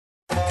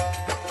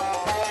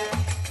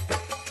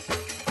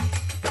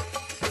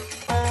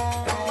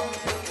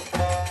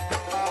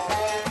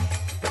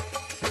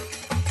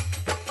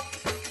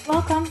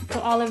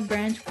Olive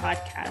Branch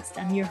podcast.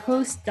 I'm your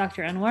host,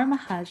 Dr. Anwar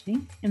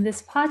Mahaji. In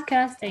this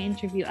podcast, I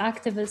interview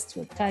activists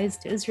with ties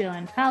to Israel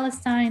and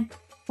Palestine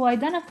who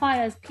identify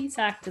as peace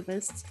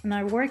activists and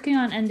are working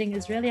on ending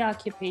Israeli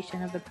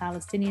occupation of the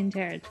Palestinian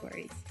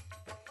territories.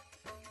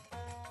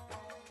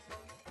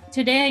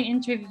 Today, I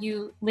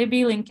interview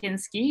Libby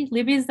Linkinski.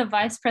 Libby is the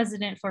Vice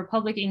President for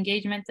Public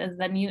Engagement at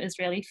the New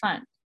Israeli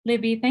Fund.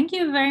 Libby, thank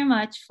you very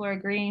much for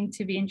agreeing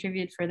to be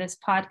interviewed for this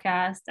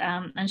podcast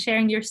and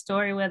sharing your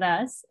story with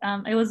us.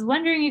 I was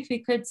wondering if we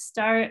could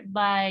start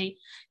by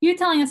you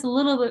telling us a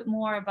little bit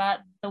more about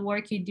the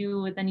work you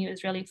do with the New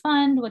Israeli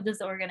Fund. What does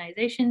the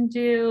organization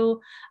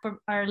do for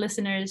our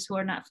listeners who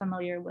are not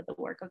familiar with the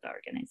work of the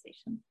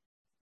organization?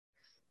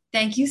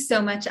 Thank you so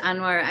much,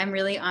 Anwar. I'm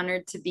really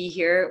honored to be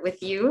here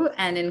with you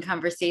and in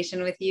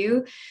conversation with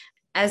you.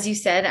 As you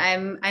said,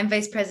 I'm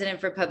Vice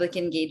President for Public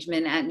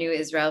Engagement at New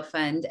Israel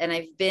Fund, and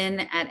I've been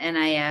at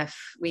NIF,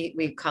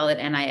 we call it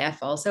NIF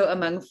also,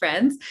 among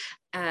friends.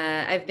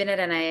 I've been at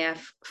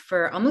NIF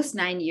for almost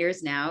 9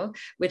 years now,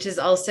 which is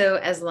also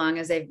as long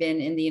as I've been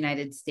in the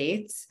United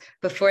States.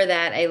 Before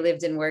that, I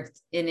lived and worked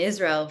in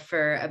Israel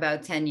for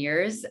about 10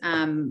 years,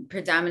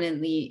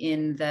 predominantly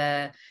in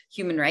the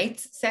human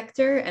rights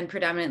sector and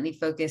predominantly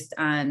focused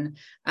on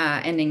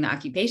ending the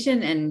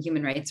occupation and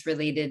human rights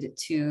related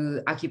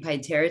to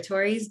occupied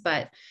territories.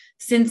 But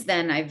since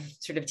then, I've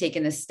sort of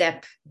taken a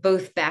step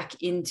both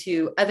back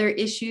into other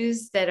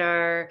issues that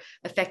are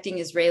affecting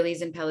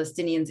Israelis and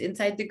Palestinians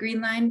inside the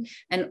Green Line,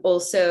 and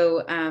also,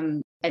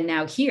 and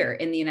now here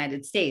in the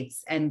United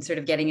States, and sort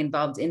of getting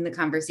involved in the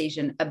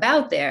conversation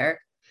about there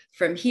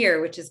from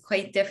here, which is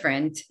quite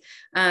different.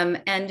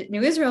 And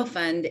New Israel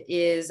Fund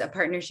is a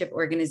partnership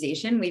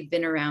organization. We've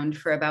been around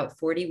for about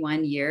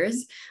 41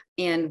 years,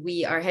 and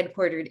we are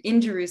headquartered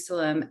in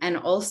Jerusalem and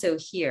also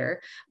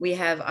here. We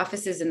have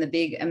offices in the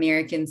big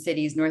American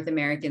cities, North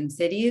American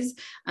cities,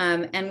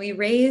 and we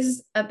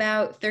raise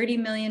about $30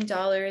 million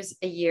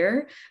a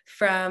year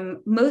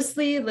from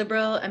mostly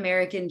liberal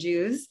American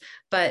Jews,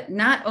 but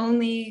not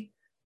only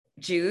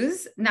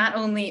Jews, not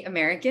only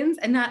Americans,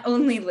 and not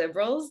only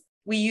liberals.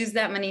 We use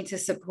that money to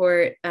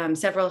support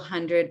several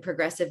hundred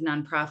progressive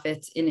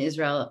nonprofits in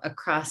Israel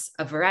across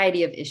a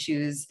variety of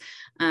issues.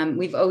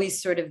 We've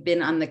always sort of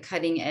been on the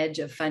cutting edge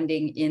of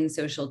funding in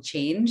social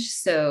change.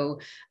 So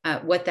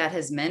what that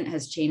has meant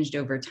has changed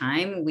over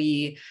time.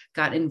 We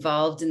got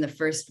involved in the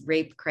first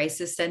rape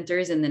crisis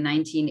centers in the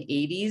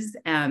 1980s.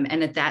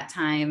 And at that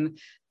time,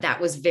 that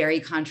was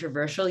very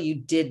controversial. You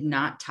did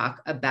not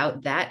talk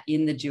about that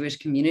in the Jewish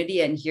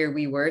community. And here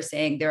we were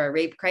saying there are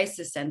rape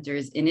crisis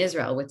centers in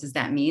Israel. What does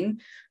that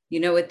mean? You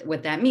know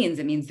what that means?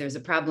 It means there's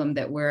a problem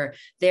that we're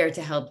there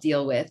to help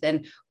deal with.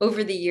 And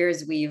over the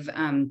years, we've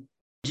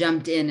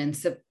jumped in and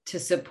to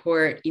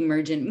support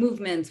emergent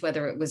movements,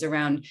 whether it was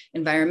around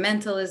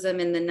environmentalism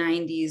in the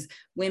 90s,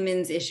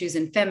 women's issues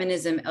and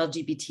feminism,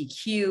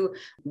 LGBTQ,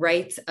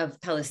 rights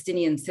of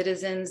Palestinian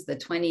citizens, the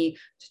 20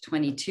 to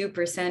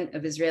 22%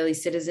 of Israeli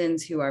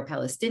citizens who are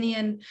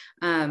Palestinian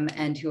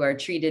and who are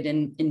treated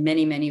in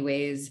many, many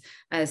ways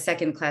as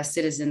second-class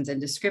citizens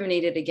and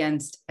discriminated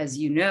against, as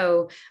you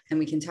know, and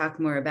we can talk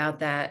more about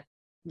that.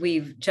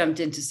 We've jumped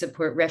in to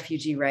support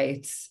refugee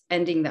rights,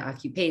 ending the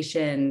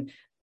occupation,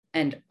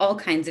 and all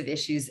kinds of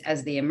issues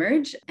as they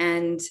emerge.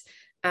 And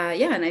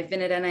and I've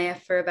been at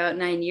NIF for about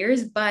 9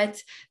 years,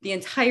 but the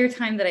entire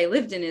time that I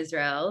lived in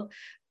Israel,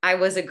 I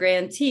was a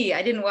grantee.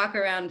 I didn't walk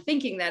around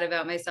thinking that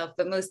about myself,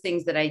 but most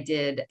things that I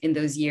did in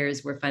those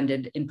years were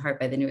funded in part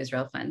by the New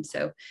Israel Fund.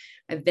 So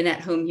I've been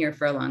at home here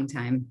for a long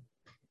time.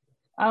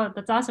 Oh,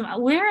 that's awesome.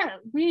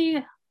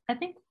 I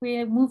think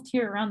we moved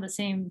here around the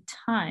same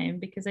time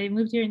because I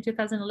moved here in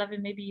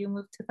 2011. Maybe you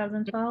moved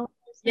 2012.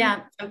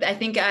 Yeah, I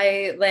think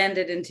I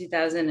landed in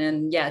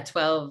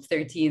 2012,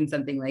 13,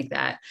 something like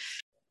that.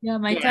 Yeah,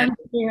 my 10th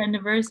year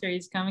anniversary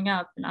is coming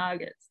up in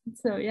August.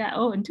 So yeah,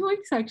 in 2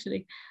 weeks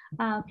actually.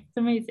 It's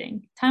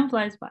amazing. Time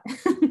flies by.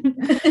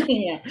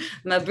 Yeah,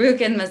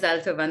 Mabruk and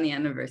Mazal Tov on the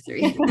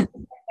anniversary.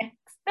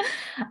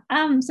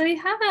 So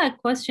you have a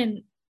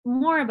question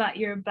more about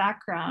your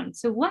background.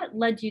 So what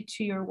led you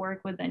to your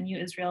work with the New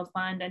Israel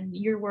Fund and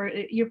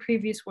your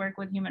previous work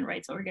with human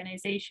rights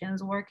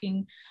organizations,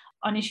 working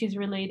on issues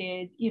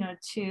related,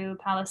 to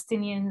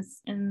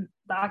Palestinians in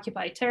the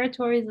occupied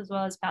territories, as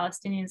well as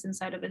Palestinians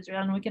inside of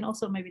Israel? And we can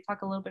also maybe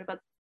talk a little bit about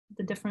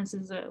the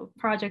differences of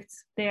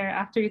projects there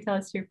after you tell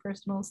us your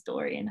personal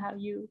story and how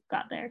you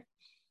got there.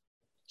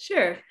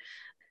 Sure.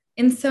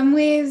 In some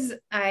ways,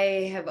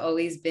 I have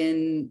always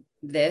been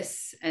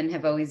this and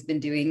have always been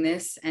doing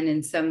this. And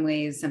in some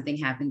ways, something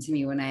happened to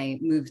me when I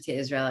moved to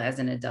Israel as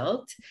an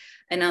adult.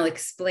 And I'll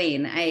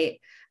explain. I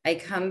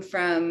come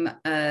from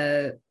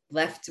a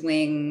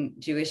left-wing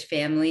Jewish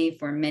family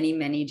for many,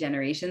 many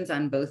generations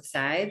on both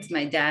sides.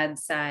 My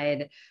dad's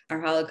side are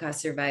Holocaust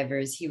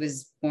survivors. He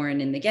was born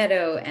in the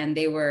ghetto, and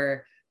they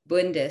were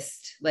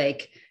Bundist,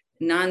 like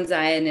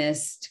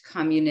non-Zionist,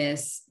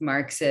 communist,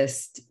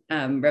 Marxist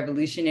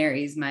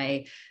revolutionaries.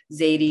 My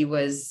Zaidi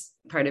was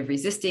part of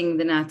resisting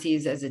the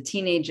Nazis as a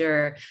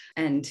teenager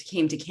and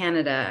came to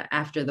Canada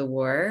after the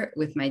war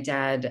with my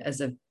dad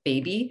as a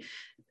baby.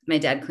 My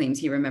dad claims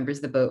he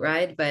remembers the boat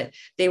ride, but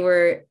they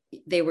were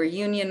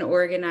union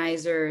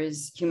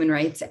organizers, human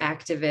rights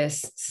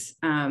activists,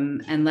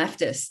 and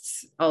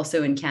leftists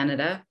also in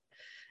Canada.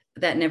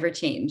 That never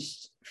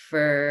changed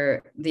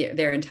for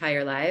their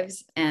entire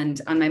lives. And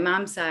on my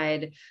mom's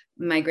side,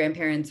 my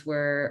grandparents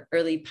were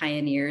early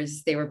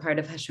pioneers. They were part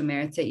of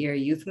Hashomer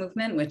Tzair youth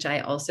movement, which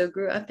I also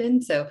grew up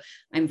in. So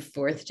I'm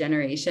fourth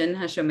generation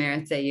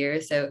Hashomer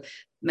Tzair. So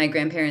my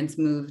grandparents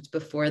moved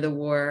before the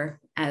war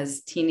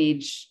as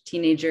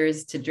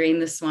teenagers to drain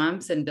the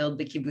swamps and build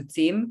the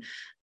kibbutzim.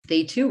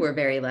 They too were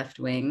very left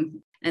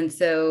wing. And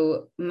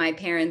so my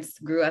parents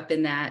grew up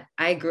in that.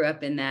 I grew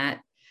up in that.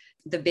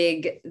 The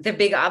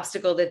big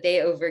obstacle that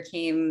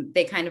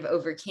they kind of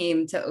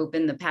overcame to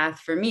open the path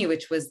for me,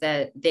 which was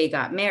that they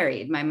got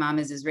married. My mom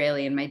is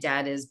Israeli and my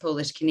dad is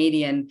Polish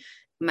Canadian.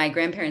 My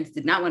grandparents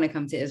did not want to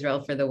come to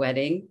Israel for the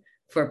wedding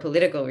for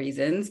political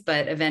reasons,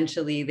 but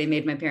eventually they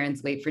made my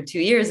parents wait for 2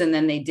 years and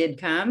then they did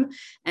come.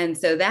 And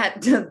so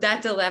that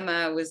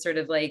dilemma was sort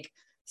of like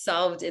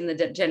solved in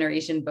the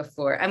generation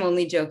before. I'm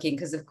only joking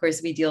because of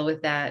course we deal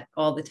with that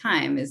all the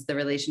time, is the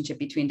relationship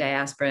between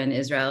diaspora and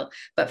Israel.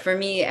 But for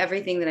me,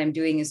 everything that I'm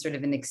doing is sort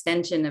of an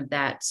extension of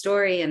that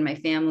story and my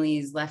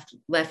family's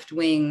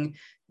left-wing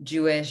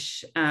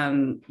Jewish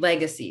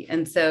legacy.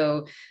 And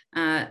so,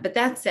 but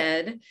that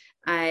said,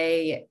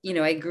 I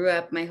grew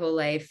up my whole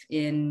life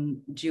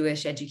in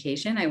Jewish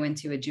education. I went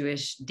to a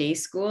Jewish day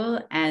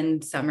school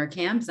and summer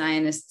camp,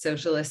 Zionist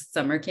socialist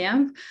summer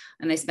camp.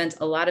 And I spent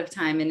a lot of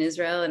time in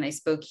Israel, and I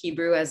spoke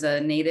Hebrew as a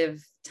native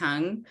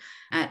tongue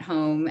at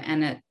home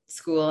and at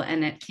school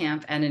and at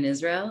camp and in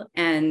Israel.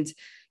 And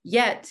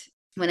yet,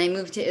 when I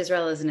moved to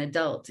Israel as an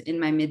adult in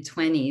my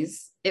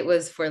mid-20s, it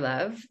was for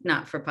love,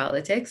 not for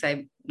politics.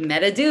 I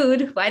met a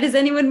dude. Why does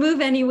anyone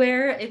move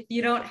anywhere if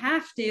you don't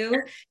have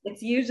to?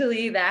 It's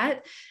usually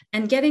that.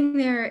 And getting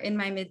there in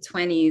my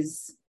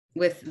mid-20s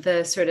with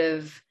the sort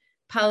of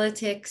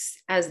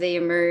politics as they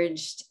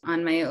emerged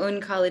on my own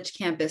college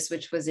campus,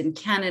 which was in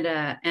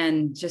Canada,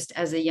 and just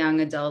as a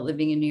young adult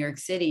living in New York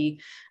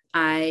City,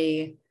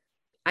 I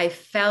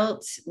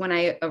felt when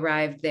I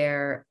arrived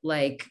there,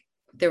 like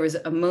there was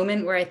a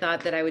moment where I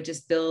thought that I would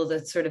just build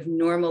a sort of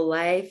normal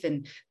life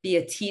and be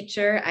a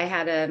teacher. I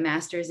had a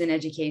master's in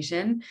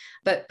education,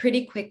 but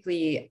pretty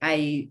quickly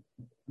I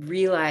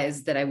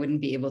realized that I wouldn't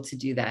be able to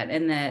do that.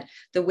 And that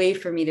the way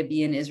for me to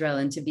be in Israel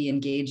and to be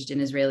engaged in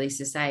Israeli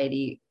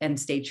society and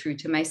stay true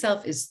to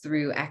myself is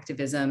through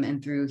activism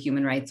and through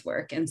human rights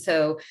work. And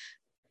so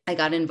I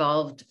got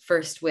involved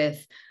first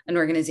with an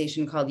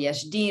organization called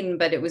Yesh Din,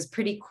 but it was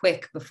pretty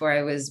quick before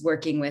I was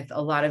working with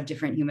a lot of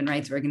different human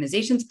rights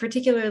organizations,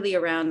 particularly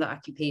around the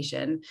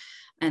occupation.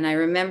 And I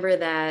remember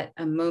that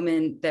a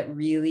moment that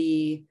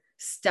really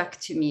stuck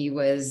to me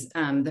was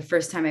the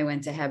first time I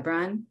went to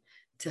Hebron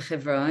to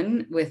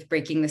Hebron with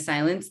Breaking the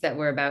Silence that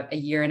were about a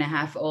year and a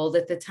half old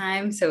at the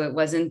time. So it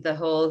wasn't the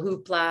whole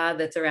hoopla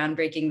that's around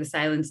Breaking the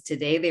Silence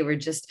today. They were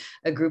just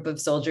a group of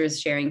soldiers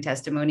sharing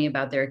testimony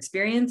about their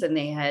experience. And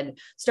they had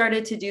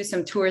started to do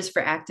some tours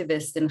for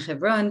activists in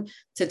Hebron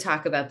to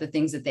talk about the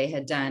things that they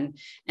had done.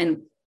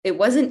 And it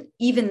wasn't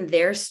even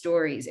their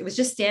stories. It was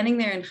just standing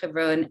there in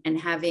Hebron and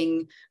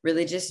having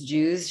religious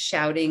Jews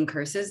shouting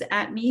curses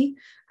at me.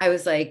 I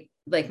was like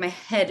my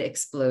head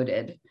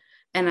exploded.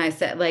 And I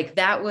said, like,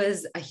 that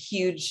was a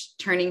huge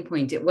turning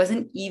point. It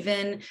wasn't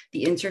even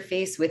the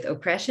interface with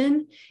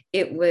oppression.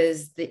 It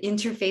was the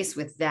interface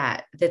with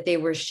that they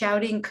were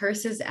shouting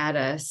curses at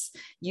us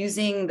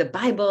using the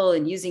Bible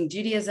and using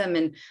Judaism.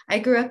 And I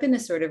grew up in a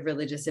sort of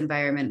religious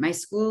environment. My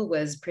school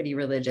was pretty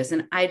religious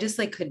and I just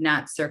could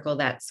not circle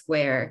that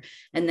square.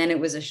 And then it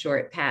was a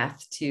short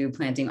path to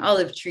planting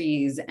olive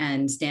trees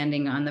and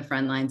standing on the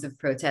front lines of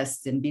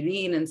protests in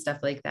Bilin and stuff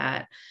like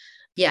that.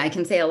 Yeah, I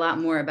can say a lot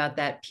more about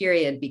that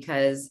period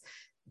because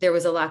there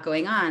was a lot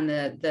going on.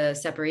 The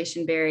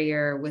separation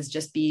barrier was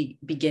just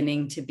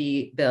beginning to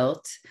be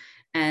built.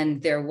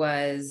 And there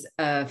was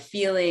a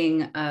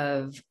feeling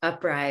of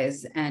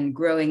uprise and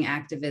growing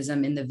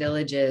activism in the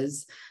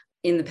villages,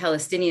 in the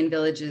Palestinian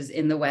villages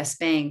in the West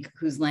Bank,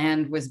 whose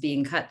land was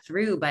being cut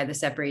through by the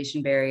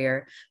separation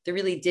barrier. There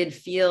really did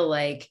feel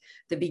like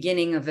the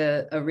beginning of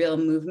a real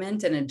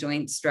movement and a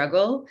joint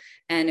struggle.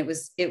 And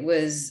it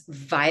was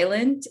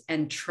violent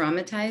and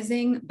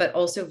traumatizing, but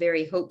also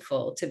very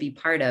hopeful to be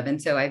part of. And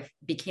so I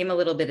became a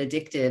little bit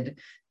addicted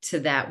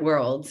to that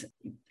world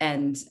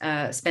and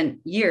spent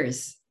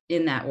years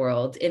in that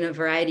world in a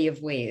variety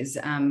of ways.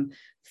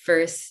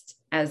 First,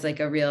 as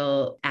a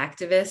real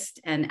activist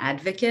and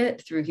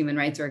advocate through human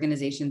rights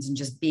organizations and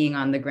just being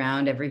on the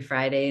ground every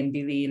Friday in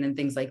Bilin and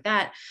things like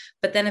that.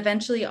 But then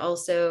eventually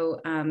also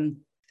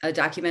a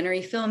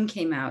documentary film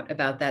came out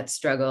about that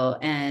struggle,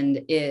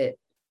 and it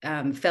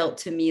felt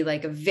to me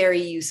like a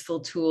very useful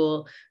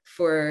tool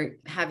for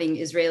having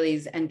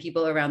Israelis and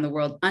people around the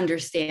world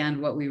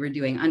understand what we were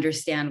doing,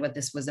 understand what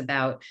this was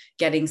about,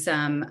 getting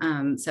some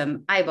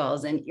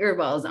eyeballs and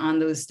earballs on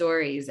those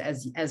stories,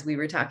 as we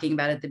were talking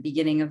about at the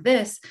beginning of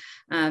this.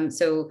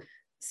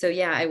 So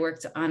yeah, I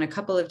worked on a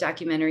couple of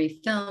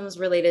documentary films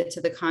related to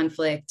the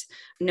conflict.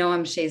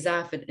 Noam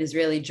Shezaf, an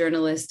Israeli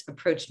journalist,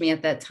 approached me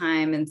at that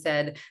time and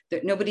said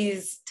that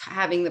nobody's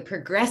having the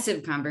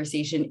progressive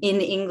conversation in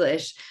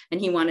English,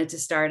 and he wanted to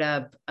start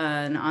up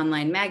an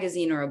online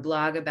magazine or a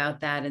blog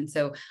about that. And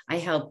so I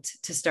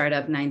helped to start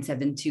up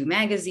 972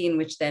 magazine,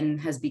 which then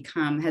has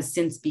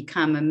since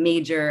become a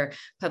major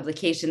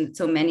publication that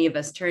so many of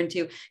us turn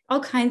to. All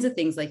kinds of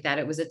things like that.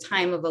 It was a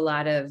time of a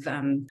lot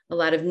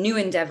of new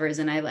endeavors,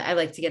 and I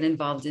like to get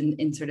involved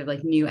in sort of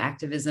like new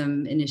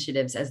activism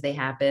initiatives as they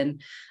happen.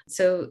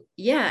 So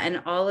yeah,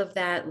 and all of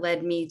that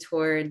led me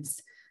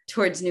towards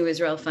New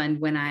Israel Fund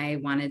when I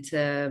wanted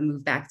to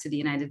move back to the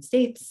United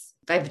States.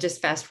 I've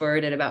just fast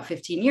forwarded about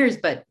 15 years,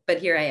 but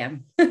here I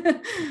am.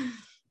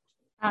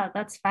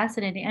 That's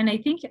fascinating. And I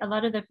think a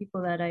lot of the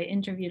people that I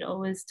interviewed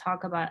always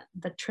talk about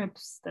the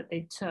trips that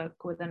they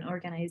took with an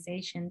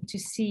organization to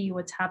see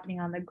what's happening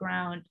on the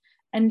ground.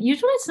 And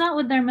usually it's not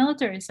with their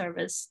military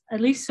service,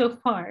 at least so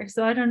far.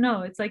 So I don't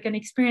know. It's like an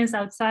experience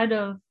outside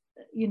of,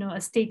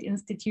 a state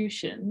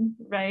institution,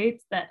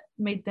 right? That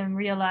made them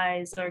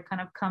realize or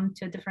kind of come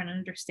to a different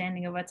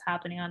understanding of what's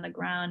happening on the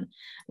ground,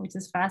 which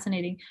is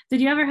fascinating. Did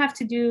you ever have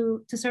to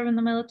serve in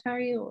the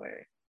military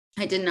or?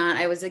 I did not.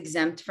 I was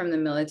exempt from the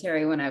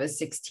military when I was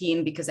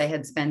 16 because I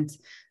had spent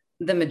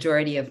the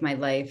majority of my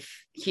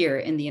life here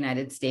in the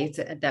United States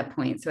at that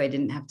point. So I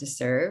didn't have to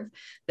serve,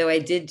 though I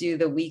did do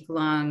the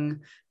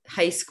week-long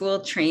high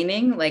school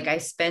training. Like I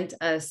spent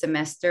a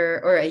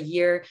semester or a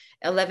year,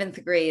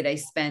 11th grade, I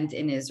spent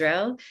in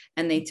Israel,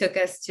 and they took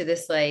us to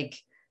this,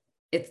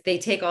 they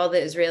take all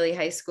the Israeli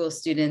high school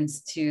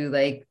students to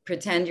like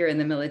pretend you're in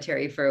the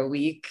military for a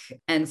week.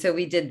 And so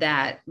we did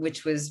that,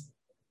 which was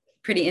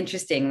pretty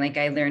interesting. Like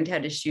I learned how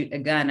to shoot a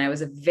gun. I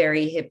was a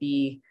very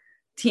hippie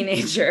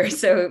teenager.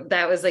 So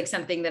that was like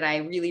something that I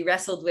really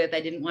wrestled with. I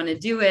didn't want to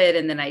do it.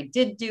 And then I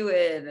did do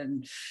it.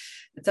 And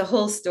it's a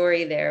whole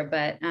story there.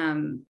 But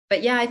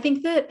yeah, I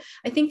think that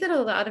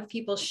a lot of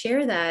people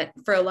share that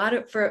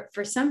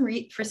for some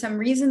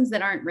reasons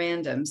that aren't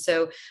random.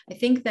 So I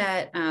think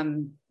that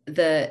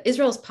the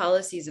Israel's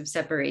policies of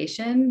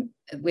separation,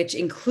 which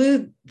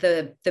include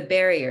the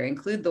barrier,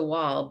 include the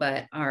wall,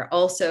 but are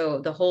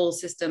also the whole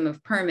system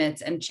of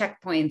permits and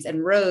checkpoints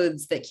and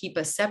roads that keep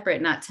us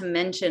separate, not to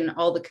mention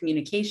all the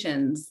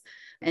communications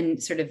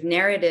and sort of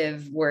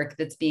narrative work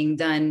that's being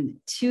done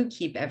to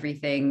keep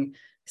everything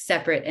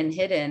separate and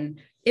hidden.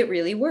 It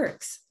really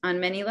works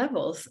on many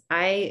levels.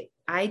 I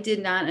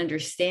did not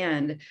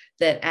understand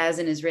that as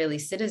an Israeli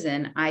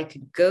citizen, I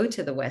could go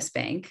to the West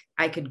Bank,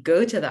 I could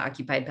go to the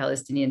occupied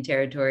Palestinian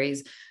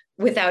territories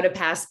without a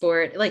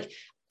passport. Like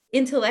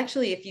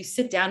intellectually, if you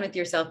sit down with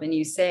yourself and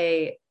you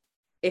say,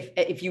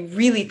 if you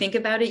really think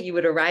about it, you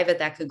would arrive at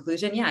that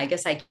conclusion. Yeah, I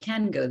guess I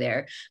can go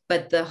there.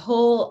 But the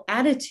whole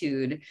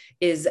attitude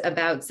is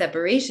about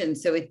separation.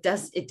 So it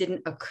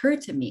didn't occur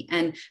to me.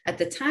 And at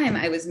the time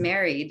I was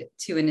married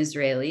to an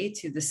Israeli,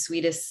 to the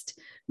sweetest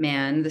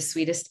man, the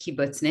sweetest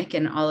kibbutznik,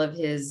 and all of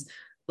his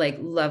like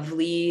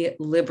lovely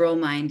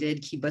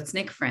liberal-minded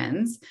kibbutznik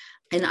friends.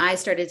 And I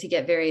started to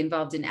get very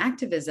involved in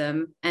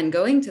activism and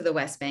going to the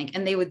West Bank.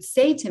 And they would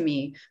say to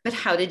me, but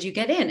how did you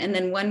get in? And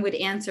then one would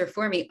answer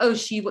for me, oh,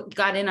 she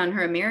got in on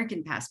her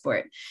American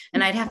passport.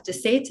 And I'd have to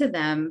say to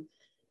them,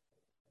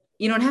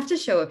 you don't have to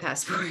show a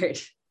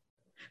passport.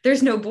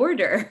 There's no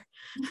border.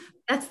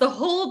 That's the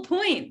whole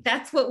point.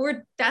 That's what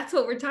we're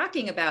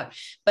talking about.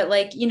 But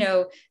like,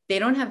 they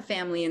don't have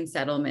family in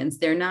settlements.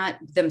 They're not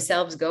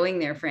themselves going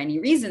there for any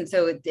reason.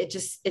 So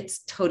it's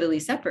totally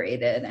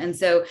separated. And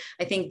so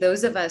I think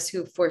those of us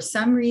who, for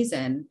some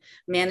reason,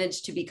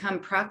 managed to become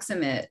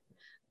proximate,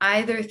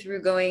 either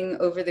through going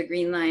over the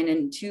Green Line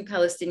and to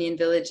Palestinian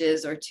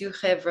villages or to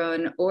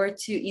Hebron or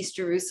to East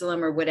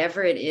Jerusalem or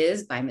whatever it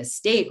is, by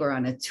mistake or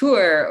on a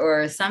tour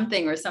or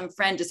something, or some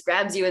friend just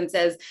grabs you and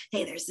says,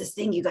 hey, there's this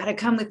thing, you got to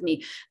come with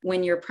me.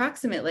 When you're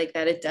proximate like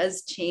that, it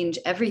does change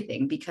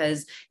everything,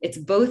 because it's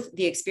both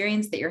the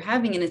experience that you're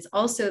having and it's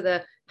also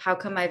the, how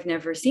come I've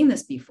never seen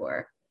this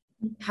before?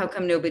 How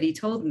come nobody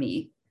told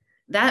me?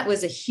 That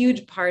was a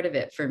huge part of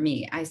it for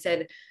me. I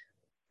said,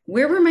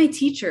 where were my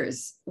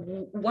teachers?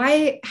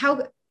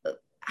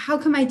 How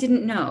come I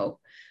didn't know?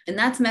 And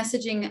that's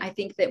messaging, I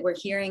think, that we're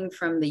hearing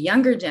from the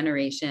younger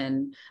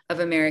generation of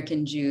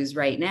American Jews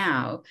right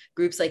now.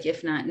 Groups like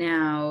If Not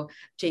Now,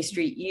 J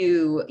Street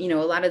U, a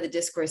lot of the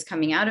discourse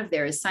coming out of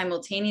there is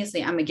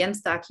simultaneously, I'm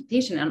against the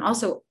occupation. And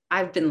also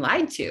I've been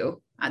lied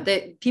to,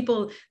 that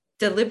people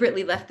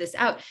deliberately left this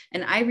out.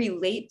 And I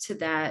relate to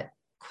that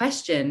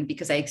question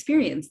because I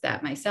experienced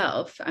that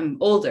myself. I'm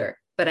older,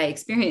 but I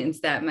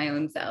experienced that my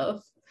own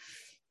self.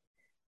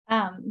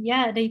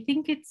 Yeah, I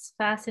think it's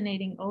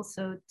fascinating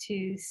also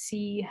to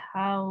see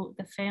how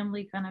the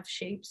family kind of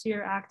shapes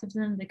your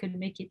activism. That could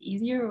make it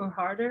easier or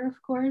harder, of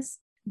course.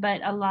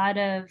 but a lot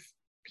of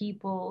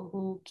people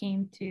who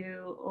came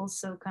to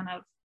also kind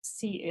of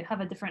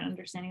have a different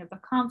understanding of the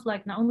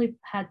conflict, not only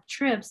had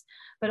trips,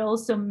 but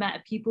also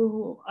met people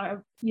who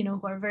are,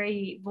 who are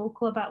very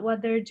vocal about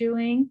what they're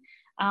doing,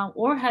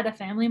 or had a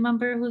family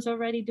member who's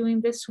already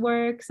doing this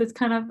work. So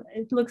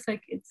it looks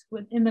like it's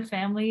within the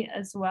family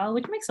as well,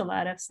 which makes a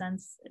lot of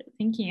sense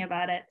thinking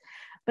about it.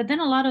 But then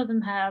a lot of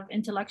them have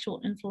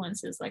intellectual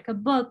influences, like a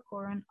book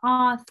or an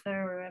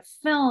author or a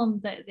film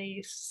that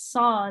they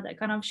saw that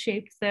kind of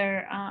shaped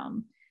their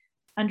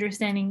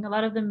understanding. A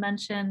lot of them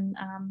mention,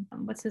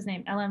 what's his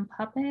name? Ellen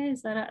Pape?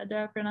 Did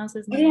I pronounce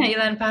his name? Oh, yeah,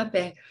 Ellen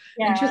Pape.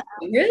 Yeah.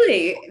 Interesting.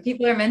 Really?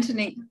 People are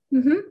mentioning.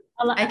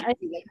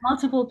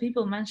 Multiple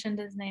people mentioned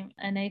his name,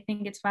 and I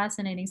think it's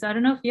fascinating. So I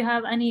don't know if you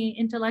have any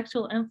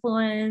intellectual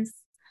influence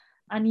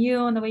on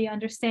you and the way you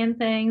understand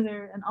things,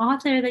 or an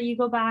author that you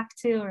go back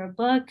to, or a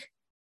book.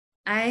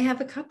 I have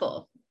a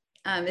couple.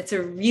 It's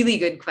a really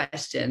good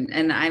question.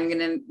 And I'm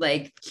going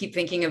to keep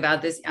thinking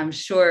about this, I'm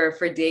sure,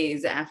 for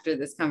days after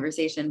this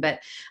conversation. But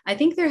I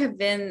think there have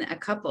been a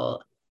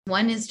couple.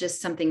 One is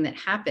just something that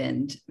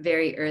happened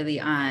very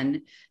early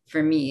on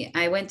for me.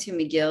 I went to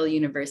McGill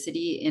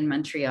University in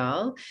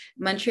Montreal.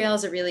 Montreal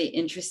is a really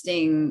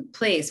interesting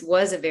place,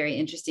 was a very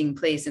interesting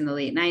place in the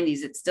late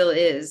 90s. It still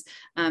is,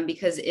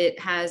 because it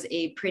has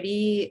a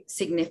pretty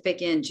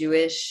significant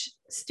Jewish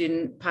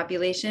student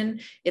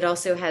population. It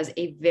also has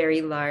a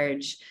very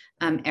large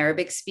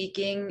Arabic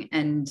speaking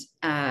and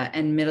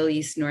Middle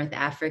East, North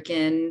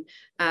African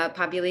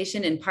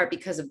population, in part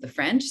because of the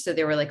French. So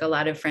there were a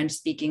lot of French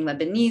speaking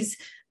Lebanese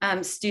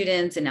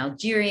students and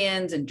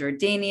Algerians and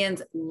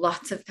Jordanians,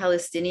 lots of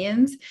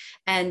Palestinians.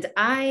 And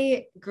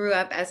I grew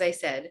up, as I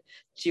said,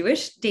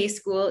 Jewish day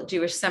school,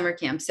 Jewish summer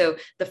camp. So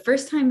the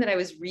first time that I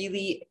was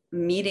really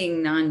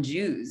meeting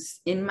non-Jews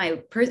in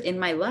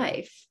my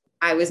life,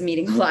 I was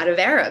meeting a lot of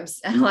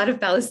Arabs and a lot of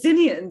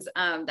Palestinians.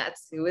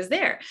 That's who was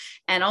there.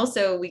 And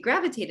also we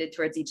gravitated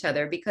towards each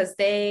other because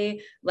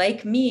they,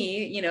 like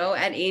me,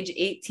 at age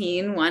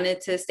 18, wanted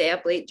to stay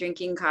up late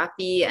drinking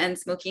coffee and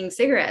smoking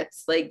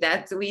cigarettes.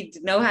 We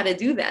know how to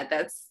do that.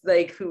 That's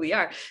who we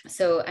are.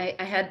 So I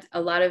had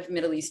a lot of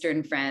Middle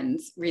Eastern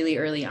friends really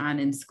early on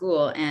in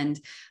school. And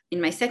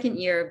in my second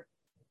year,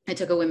 I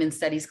took a women's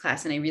studies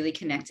class, and I really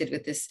connected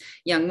with this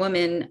young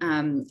woman,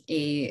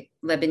 a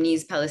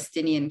Lebanese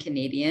Palestinian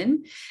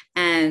Canadian.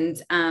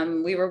 And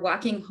we were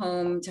walking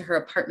home to her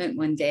apartment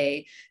one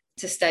day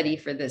to study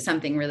for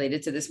something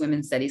related to this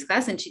women's studies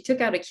class. And she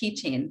took out a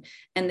keychain,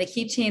 and the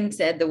keychain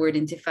said the word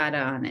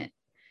intifada on it.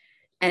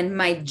 And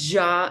my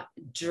jaw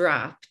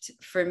dropped.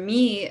 For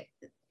me,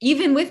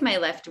 even with my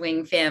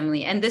left-wing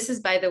family, and this is,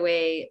 by the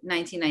way,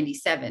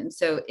 1997.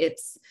 So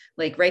it's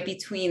right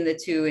between the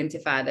two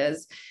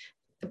intifadas.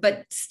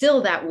 But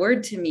still, that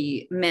word to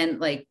me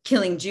meant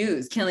killing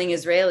Jews, killing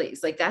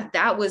Israelis.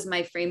 That was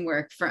my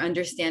framework for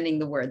understanding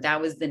the word. That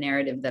was the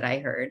narrative that I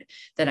heard,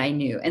 that I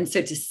knew. And so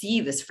to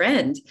see this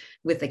friend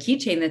with a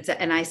keychain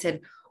and I said,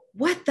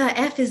 "What the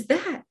F is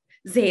that?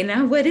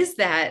 Zaina, what is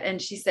that?"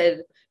 And she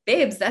said,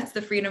 "Babes, that's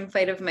the freedom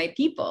fight of my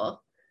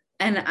people."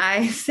 And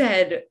I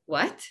said,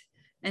 "What?"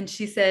 And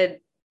she said,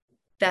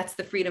 "That's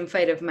the freedom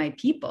fight of my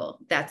people.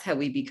 That's how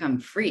we become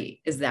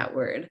free, is that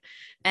word."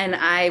 And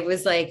I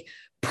was like,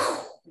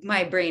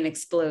 my brain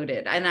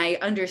exploded. And I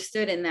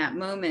understood in that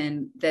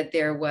moment that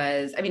it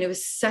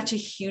was such a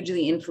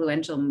hugely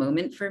influential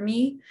moment for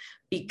me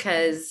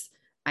because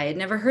I had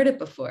never heard it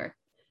before.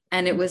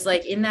 And it was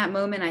in that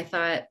moment, I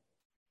thought,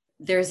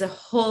 there's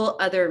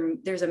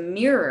a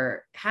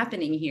mirror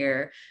happening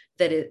here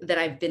that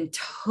I've been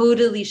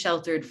totally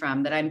sheltered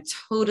from, that I'm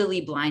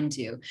totally blind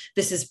to.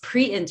 This is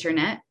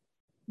pre-internet.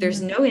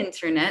 There's no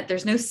internet.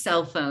 There's no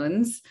cell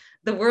phones.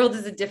 The world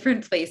is a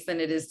different place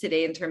than it is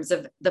today in terms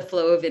of the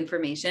flow of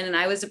information. And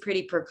I was a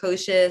pretty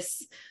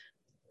precocious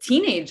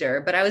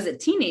teenager, but I was a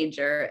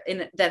teenager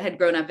that had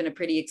grown up in a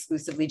pretty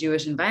exclusively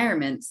Jewish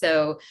environment.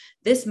 So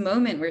this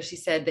moment where she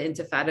said the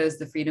Intifada is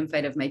the freedom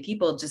fight of my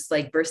people just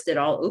burst it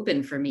all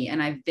open for me.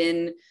 And I've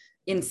been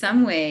in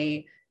some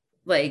way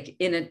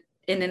in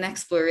an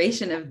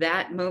exploration of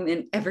that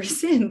moment ever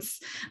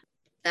since.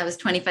 That was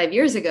 25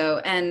 years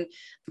ago.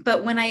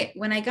 But when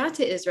I got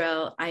to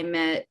Israel, I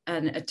met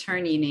an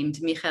attorney named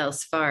Michael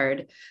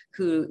Sfard,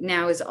 who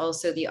now is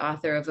also the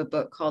author of a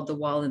book called The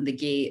Wall and the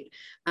Gate.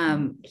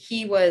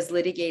 He was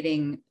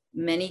litigating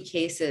many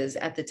cases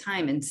at the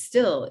time and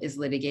still is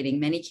litigating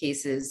many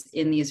cases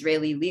in the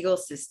Israeli legal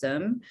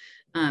system.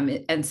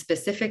 And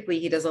specifically,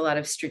 he does a lot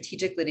of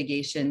strategic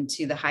litigation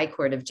to the High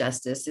Court of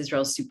Justice,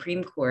 Israel's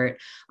Supreme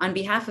Court, on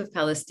behalf of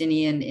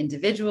Palestinian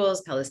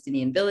individuals,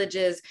 Palestinian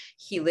villages.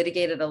 He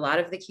litigated a lot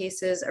of the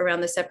cases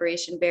around the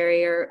separation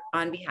barrier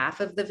on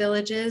behalf of the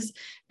villages.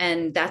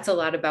 And that's a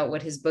lot about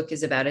what his book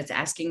is about. It's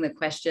asking the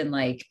question,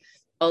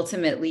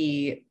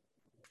 ultimately,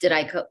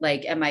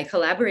 am I a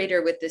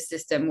collaborator with this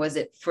system? Was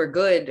it for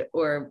good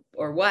or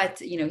what?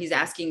 He's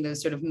asking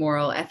those sort of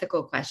moral,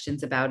 ethical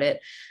questions about it.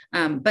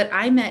 But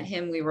I met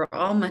him, we were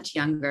all much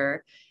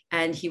younger,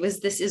 and he was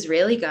this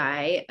Israeli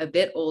guy, a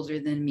bit older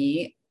than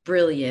me,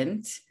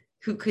 brilliant,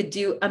 who could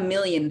do a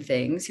million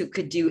things, who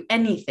could do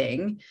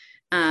anything,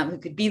 who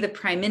could be the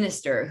prime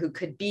minister, who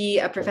could be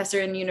a professor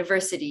in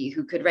university,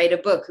 who could write a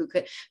book,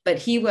 but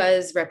he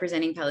was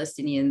representing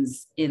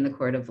Palestinians in the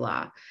court of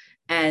law.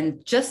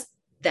 And just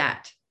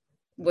that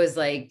was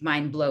like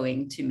mind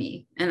blowing to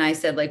me. And I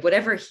said, like,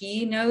 whatever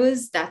he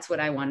knows, that's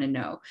what I want to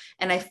know.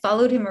 And I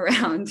followed him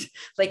around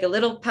like a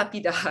little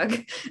puppy dog,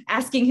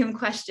 asking him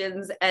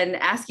questions and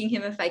asking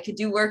him if I could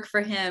do work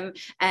for him.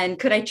 And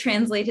could I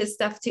translate his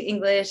stuff to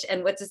English?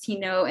 And what does he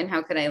know? And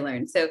how could I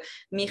learn? So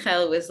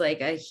Michael was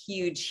like a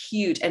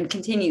huge, and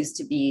continues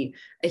to be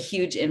a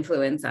huge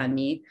influence on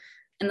me.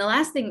 And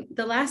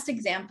the last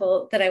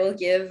example that I will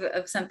give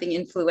of something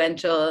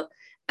influential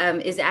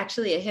is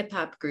actually a hip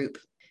hop group.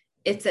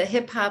 It's a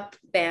hip hop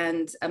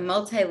band, a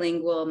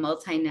multilingual,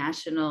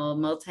 multinational,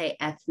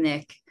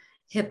 multi-ethnic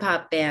hip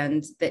hop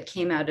band that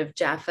came out of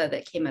Jaffa.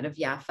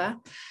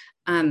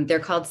 They're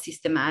called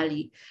System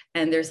Ali,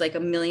 and there's like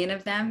 1 million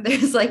of them.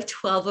 There's like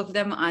 12 of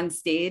them on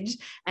stage,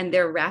 and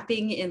they're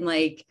rapping in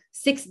like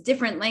 6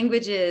 different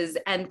languages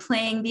and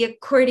playing the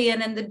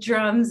accordion and the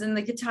drums and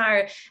the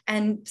guitar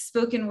and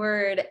spoken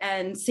word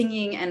and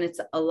singing. And it's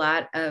a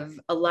lot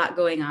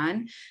going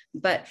on.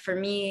 But for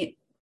me,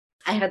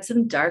 I had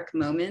some dark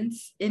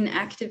moments in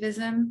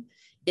activism.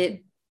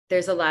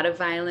 There's a lot of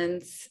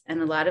violence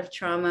and a lot of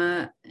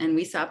trauma, and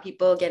we saw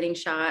people getting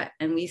shot,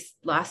 and we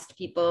lost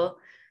people,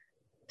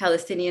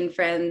 Palestinian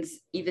friends,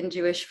 even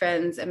Jewish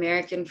friends,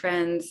 American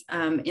friends,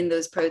 in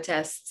those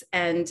protests.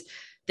 And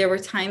there were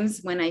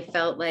times when I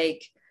felt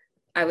like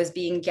I was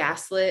being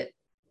gaslit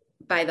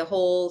by the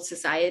whole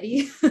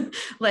society.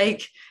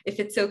 Like, if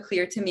it's so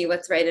clear to me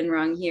what's right and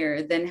wrong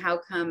here, then how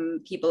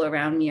come people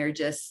around me are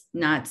just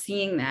not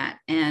seeing that?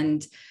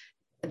 And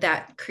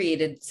that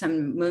created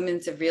some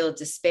moments of real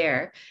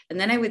despair. And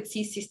then I would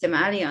see System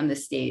Ali on the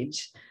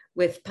stage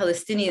with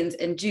Palestinians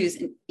and Jews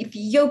and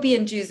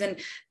Ethiopian Jews and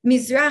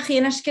Mizrahi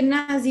and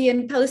Ashkenazi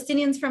and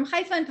Palestinians from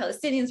Haifa and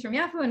Palestinians from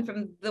Yafa and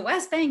from the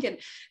West Bank.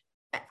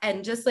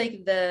 And just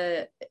like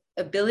the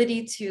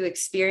ability to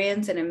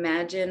experience and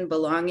imagine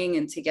belonging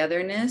and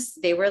togetherness,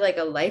 they were like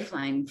a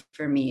lifeline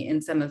for me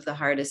in some of the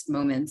hardest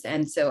moments.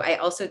 And so I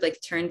also like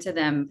turn to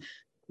them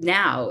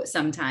now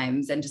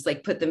sometimes and just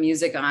like put the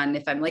music on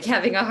if I'm like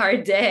having a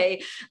hard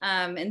day.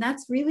 And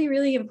that's really,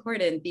 really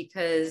important,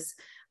 because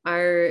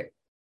I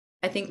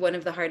think one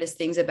of the hardest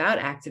things about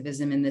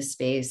activism in this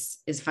space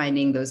is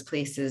finding those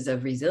places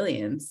of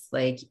resilience.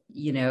 Like,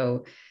 you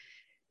know,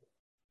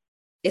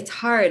 it's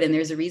hard, and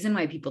there's a reason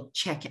why people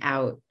check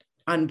out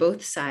on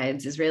both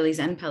sides, Israelis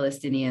and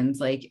Palestinians.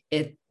 Like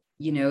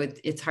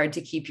it's hard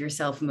to keep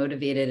yourself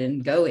motivated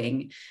and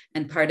going.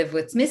 And part of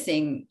what's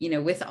missing,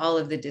 with all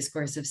of the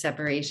discourse of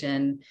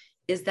separation,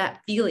 is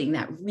that feeling,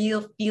 that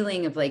real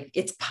feeling of like,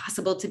 it's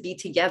possible to be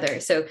together.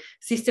 So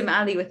System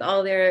Ali with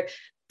all their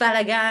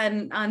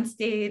balagan on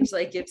stage,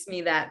 like gives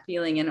me that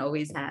feeling and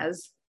always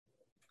has.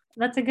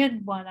 That's a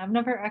good one. I've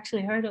never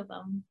actually heard of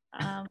them.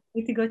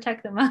 We could go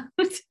check them out.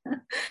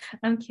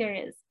 I'm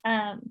curious.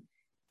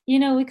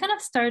 We kind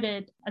of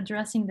started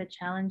addressing the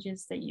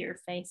challenges that you're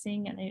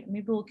facing, and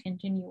maybe we'll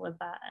continue with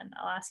that, and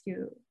I'll ask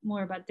you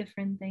more about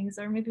different things,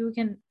 or maybe we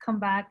can come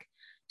back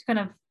to kind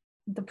of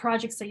the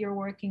projects that you're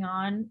working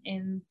on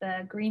in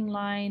the Green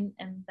Line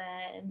and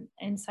then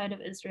inside of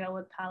Israel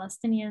with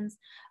Palestinians.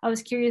 I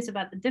was curious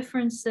about the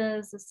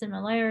differences, the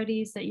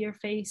similarities that you're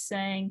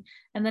facing,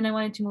 and then I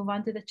wanted to move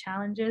on to the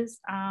challenges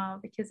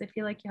because I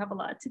feel like you have a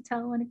lot to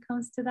tell when it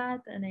comes to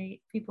that, and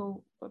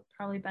people would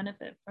probably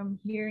benefit from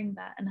hearing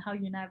that and how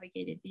you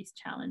navigated these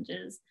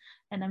challenges.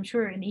 And I'm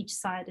sure in each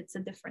side it's a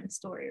different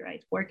story,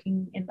 right?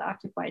 Working in the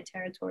occupied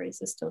territories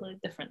is totally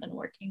different than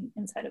working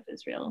inside of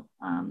Israel,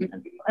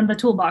 and the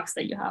toolbox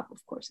that you have,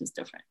 of course, is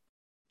different.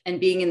 And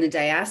being in the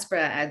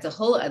diaspora adds a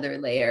whole other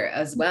layer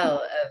as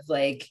well of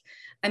like,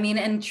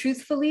 and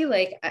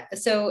truthfully,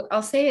 so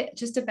I'll say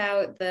just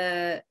about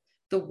the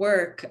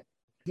work.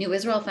 New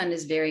Israel Fund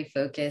is very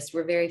focused.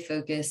 We're very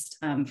focused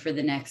for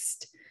the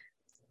next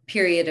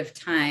period of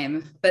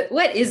time. But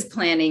what is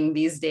planning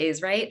these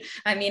days, right?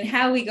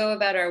 How we go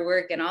about our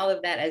work and all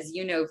of that, as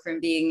you know,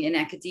 from being in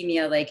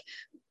academia, like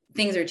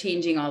things are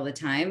changing all the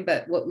time.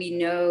 But what we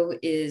know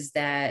is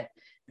that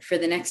for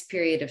the next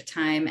period of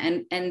time,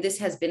 and this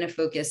has been a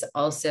focus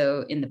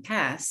also in the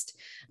past,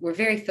 we're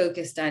very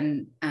focused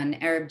on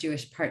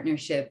Arab-Jewish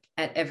partnership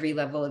at every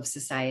level of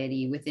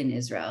society within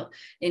Israel,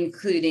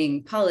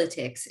 including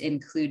politics,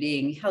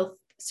 including health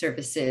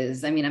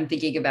services. I'm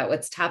thinking about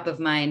what's top of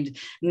mind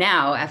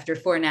now after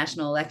 4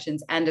 national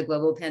elections and a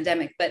global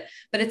pandemic, but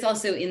it's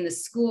also in the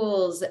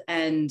schools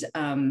and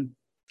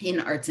in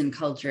arts and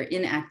culture,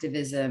 in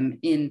activism,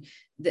 in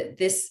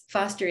this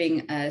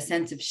fostering a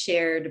sense of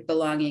shared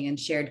belonging and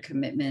shared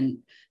commitment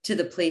to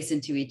the place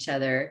and to each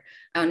other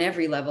on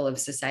every level of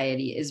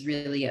society is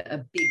really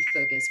a big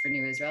focus for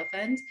New Israel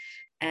Fund.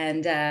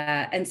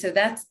 And so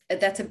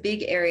that's a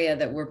big area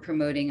that we're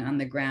promoting on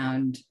the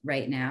ground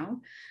right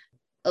now.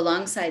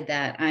 Alongside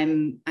that,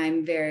 I'm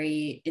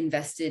very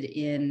invested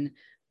in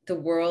the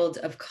world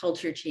of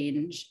culture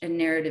change and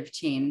narrative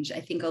change.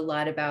 I think a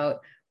lot about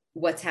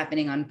what's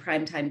happening on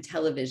primetime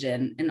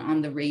television and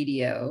on the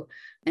radio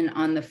and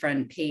on the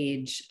front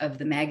page of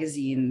the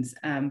magazines.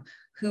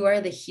 Who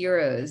are the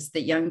heroes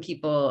that young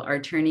people are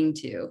turning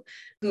to?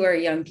 Who are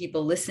young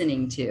people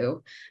listening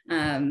to?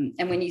 And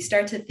when you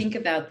start to think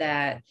about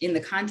that in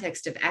the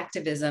context of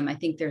activism, I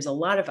think there's a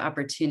lot of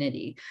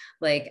opportunity.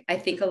 Like, I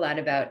think a lot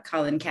about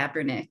Colin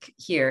Kaepernick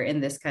here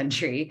in this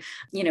country,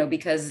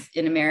 because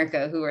in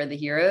America, who are the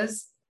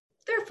heroes?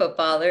 They're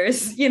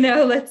footballers,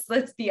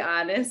 let's be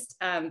honest.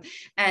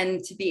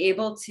 And to be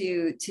able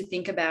to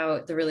think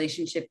about the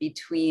relationship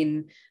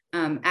between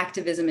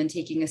activism and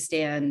taking a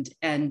stand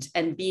and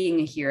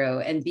being a hero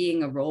and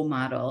being a role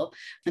model,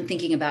 and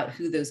thinking about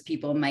who those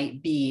people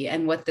might be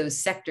and what those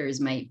sectors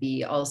might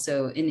be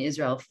also in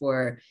Israel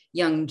for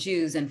young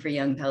Jews and for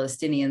young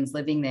Palestinians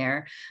living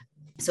there.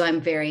 So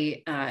I'm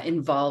very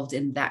involved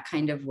in that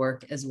kind of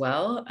work as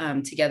well.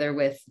 Together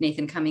with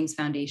Nathan Cummings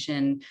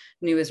Foundation,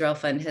 New Israel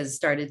Fund has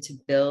started to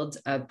build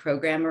a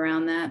program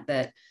around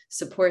that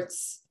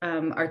supports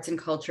arts and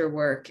culture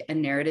work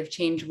and narrative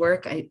change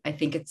work. I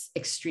think it's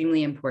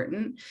extremely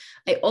important.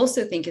 I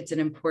also think it's an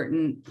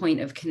important point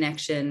of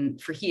connection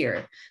for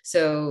here.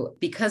 So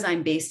because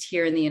I'm based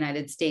here in the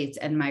United States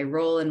and my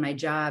role and my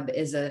job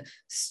is a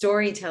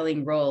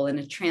storytelling role and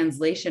a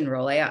translation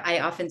role, I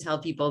often tell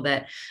people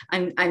that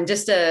I'm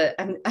just a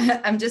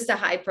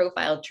high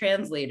profile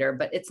translator,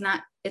 but it's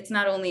not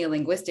only a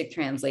linguistic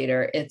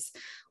translator, it's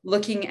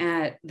looking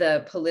at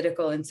the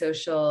political and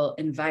social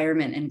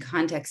environment and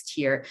context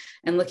here,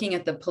 and looking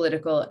at the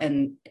political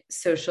and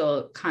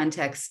social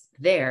context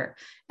there,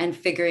 and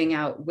figuring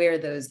out where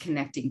those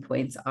connecting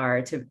points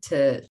are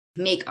to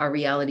make our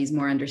realities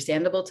more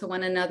understandable to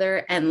one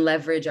another and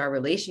leverage our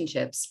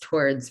relationships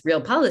towards real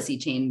policy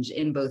change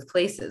in both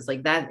places.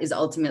 Like, that is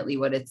ultimately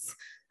what it's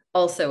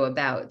also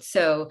about.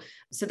 So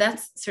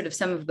that's sort of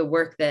some of the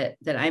work that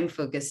I'm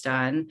focused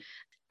on.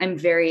 I'm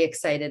very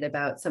excited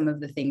about some of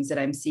the things that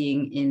I'm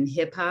seeing in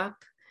hip hop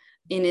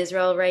in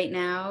Israel right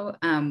now,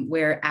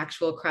 where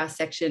actual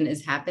cross-section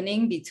is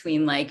happening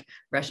between like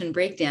Russian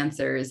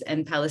breakdancers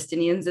and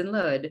Palestinians in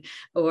Lod,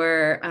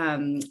 or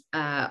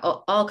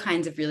all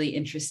kinds of really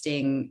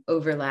interesting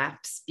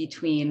overlaps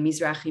between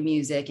Mizrahi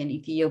music and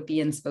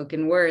Ethiopian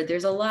spoken word.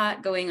 There's a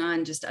lot going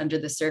on just under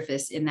the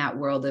surface in that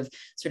world of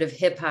sort of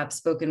hip hop,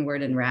 spoken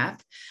word, and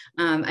rap.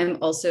 I'm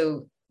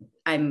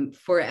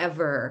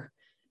forever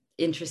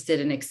interested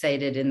and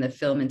excited in the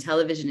film and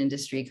television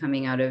industry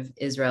coming out of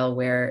Israel,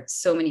 where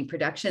so many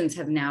productions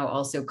have now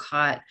also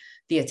caught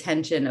the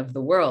attention of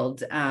the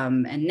world,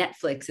 and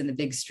Netflix and the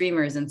big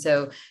streamers. And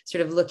so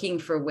sort of looking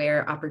for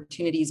where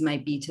opportunities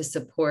might be to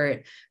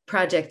support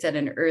projects at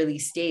an early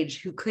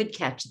stage who could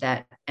catch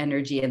that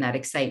energy and that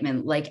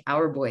excitement like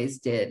Our Boys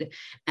did.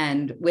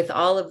 And with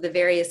all of the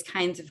various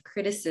kinds of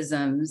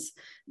criticisms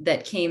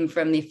that came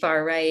from the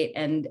far right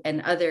and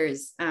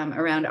others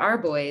around Our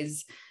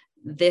Boys,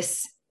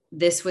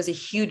 this was a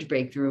huge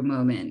breakthrough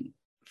moment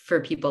for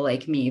people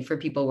like me, for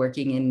people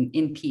working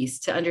in peace,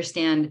 to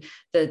understand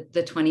the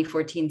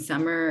 2014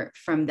 summer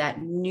from that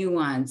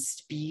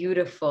nuanced,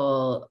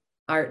 beautiful,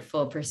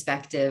 artful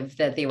perspective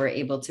that they were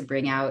able to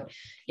bring out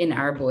in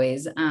Our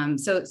Boys.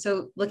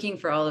 So looking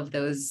for all of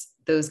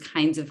those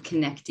kinds of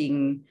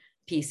connecting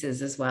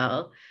pieces as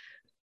well.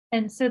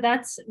 And so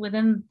that's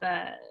within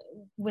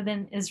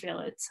Israel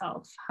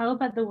itself. How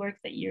about the work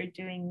that you're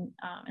doing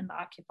in the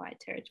occupied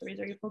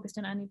territories? Are you focused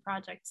on any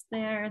projects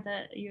there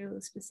that you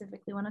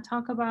specifically want to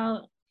talk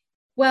about?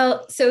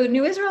 Well, so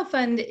New Israel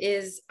Fund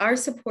is our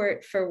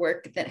support for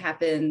work that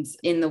happens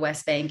in the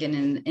West Bank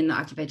and in the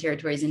occupied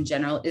territories in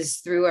general is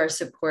through our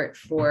support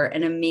for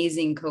an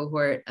amazing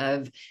cohort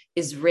of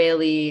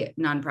Israeli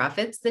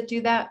nonprofits that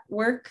do that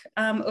work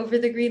over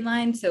the Green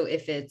Line. So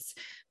if it's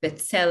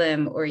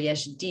B'Tselem or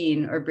Yesh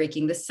Din or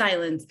Breaking the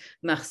Silence,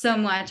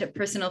 Mahsom Watch, a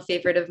personal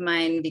favorite of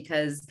mine,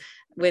 because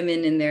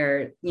women in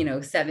their,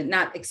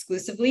 not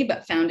exclusively,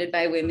 but founded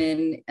by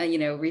women,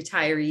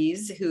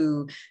 retirees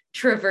who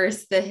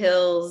traverse the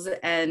hills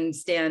and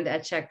stand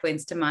at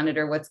checkpoints to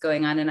monitor what's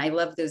going on. And I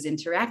love those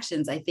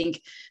interactions. I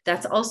think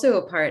that's also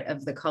a part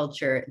of the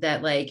culture,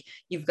 that like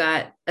you've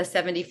got a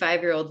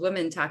 75-year-old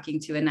woman talking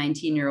to a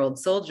 19-year-old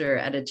soldier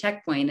at a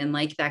checkpoint, and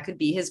like that could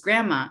be his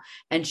grandma,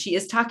 and she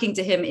is talking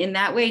to him in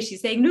that way.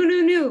 She's saying,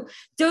 no,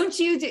 don't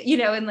you do,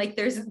 and like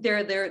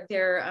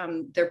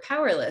they're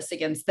powerless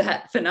against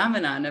that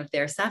phenomenon of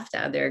their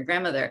savta, their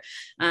grandmother.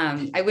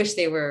 I wish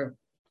they were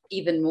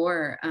even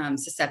more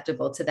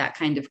susceptible to that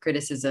kind of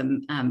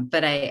criticism.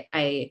 But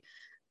I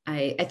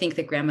think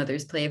that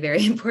grandmothers play a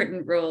very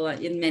important role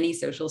in many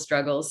social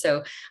struggles.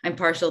 So I'm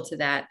partial to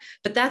that.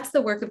 But that's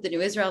the work of the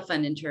New Israel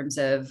Fund in terms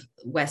of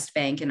West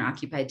Bank and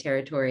occupied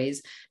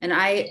territories. And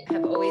I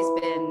have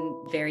always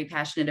been very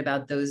passionate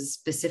about those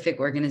specific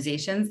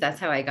organizations. That's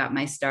how I got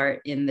my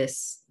start in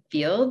this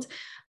field.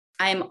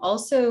 I'm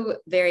also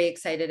very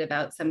excited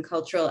about some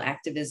cultural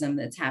activism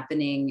that's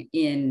happening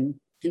in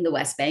in the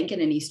West Bank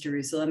and in East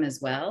Jerusalem as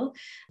well.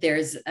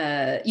 There's,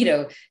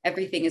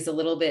 everything is a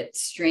little bit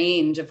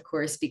strange, of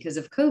course, because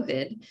of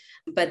COVID,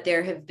 but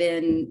there have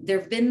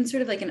been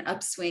sort of like an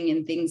upswing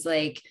in things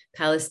like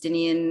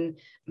Palestinian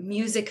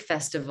music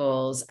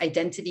festivals,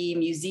 identity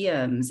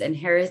museums, and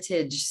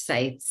heritage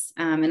sites.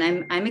 And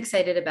I'm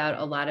excited about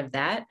a lot of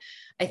that.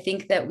 I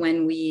think that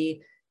when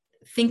we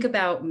think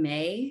about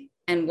May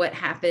and what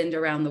happened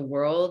around the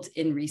world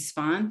in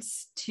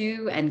response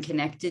to and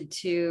connected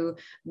to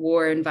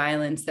war and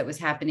violence that was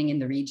happening in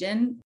the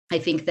region, I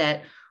think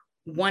that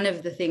one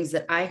of the things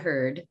that I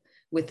heard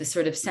with the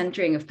sort of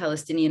centering of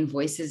Palestinian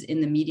voices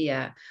in the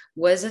media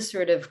was a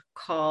sort of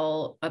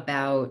call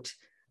about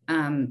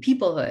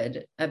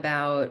peoplehood,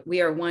 about we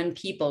are one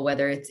people,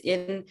 whether it's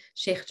in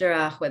Sheikh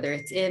Jarrah, whether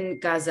it's in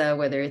Gaza,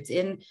 whether it's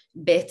in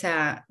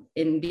Beta,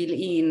 in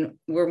Bil'in,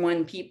 we're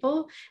one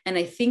people. And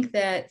I think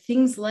that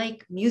things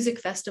like music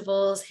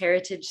festivals,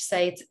 heritage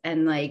sites,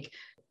 and like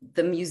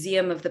the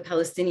Museum of the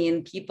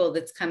Palestinian People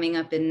that's coming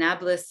up in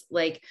Nablus,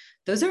 like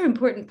those are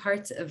important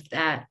parts of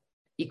that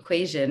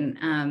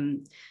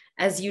equation.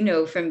 As you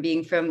know, from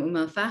being from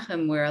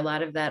Al-Fahim, where a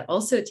lot of that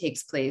also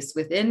takes place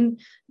within,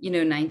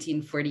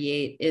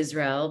 1948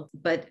 Israel,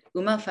 but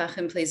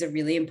Al-Fahim plays a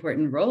really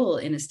important role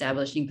in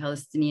establishing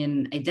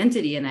Palestinian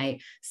identity. And I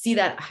see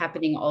that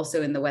happening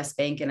also in the West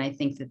Bank. And I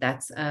think that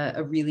that's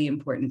a really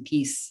important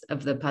piece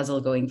of the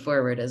puzzle going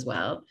forward as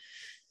well.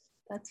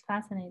 That's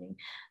fascinating.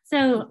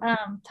 So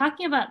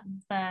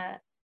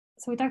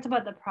so we talked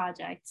about the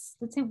projects.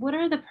 Let's say, what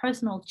are the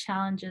personal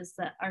challenges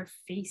that are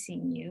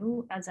facing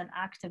you as an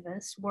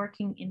activist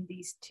working in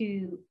these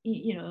two,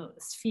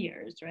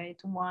 spheres, right?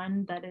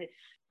 One, that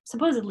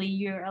supposedly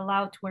you're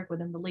allowed to work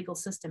within the legal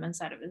system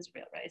inside of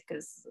Israel, right?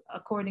 Because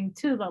according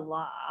to the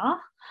law,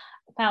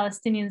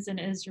 Palestinians in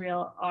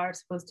Israel are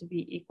supposed to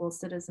be equal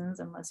citizens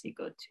unless you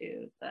go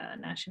to the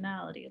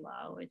nationality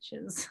law, which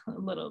is a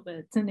little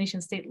bit, the nation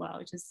state law,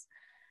 which is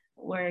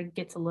where it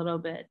gets a little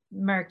bit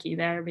murky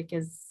there,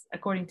 because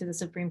according to the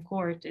Supreme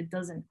Court, it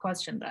doesn't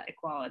question that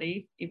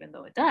equality, even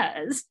though it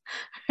does,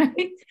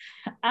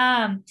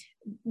 right?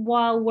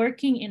 While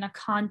working in a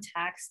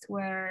context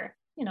where,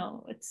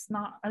 it's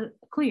not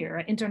clear,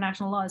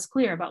 international law is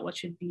clear about what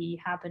should be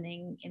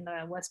happening in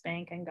the West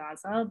Bank and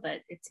Gaza,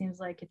 but it seems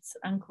like it's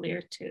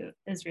unclear to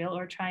Israel,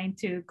 or trying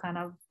to kind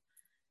of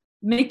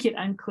make it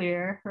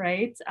unclear,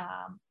 right?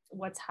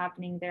 What's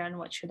happening there and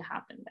what should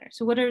happen there.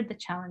 So what are the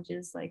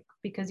challenges, like,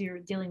 because you're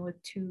dealing with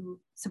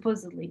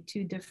supposedly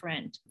two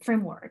different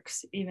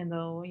frameworks, even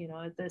though,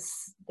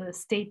 the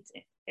state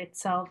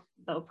itself,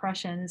 the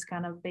oppression is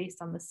kind of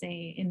based on the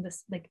same,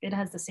 it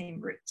has the same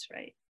roots,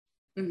 right?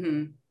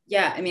 Mm-hmm.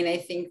 Yeah, I mean, I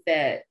think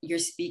that you're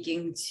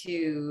speaking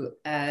to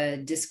a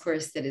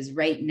discourse that is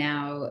right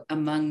now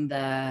among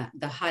the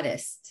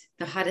hottest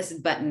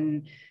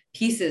button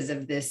pieces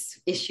of this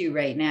issue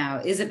right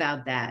now is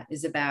about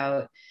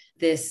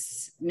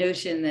this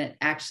notion that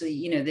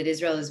actually, that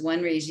Israel is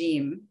one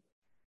regime,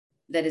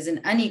 that is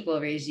an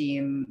unequal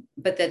regime,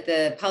 but that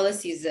the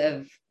policies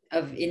of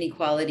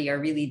inequality are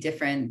really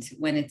different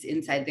when it's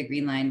inside the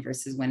Green Line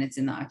versus when it's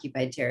in the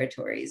occupied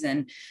territories.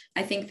 And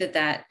I think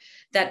that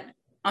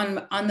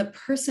on the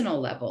personal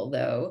level,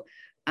 though,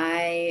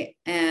 I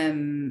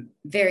am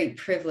very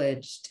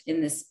privileged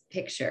in this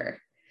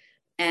picture.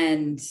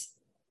 And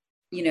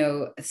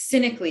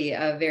cynically,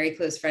 a very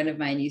close friend of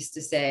mine used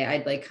to say,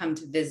 I'd like come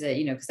to visit,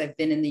 because I've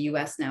been in the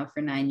US now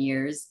for 9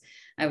 years.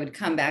 I would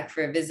come back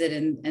for a visit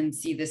and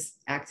see this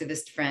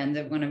activist friend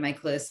of one of my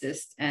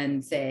closest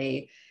and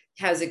say,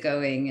 how's it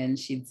going? And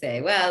she'd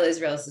say, well,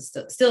 Israel is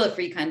still a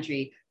free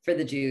country for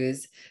the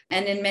Jews.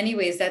 And in many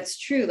ways, that's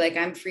true. Like,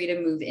 I'm free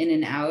to move in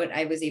and out.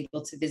 I was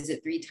able to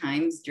visit 3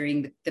 times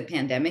during the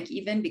pandemic,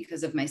 even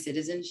because of my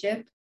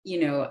citizenship.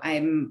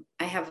 I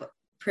have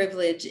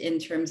privilege in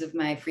terms of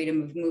my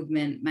freedom of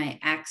movement, my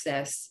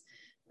access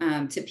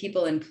to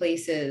people and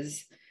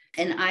places.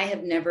 And I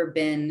have never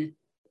been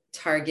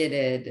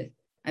targeted.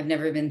 I've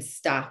never been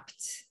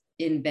stopped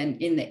in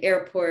the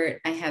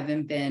airport. I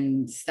haven't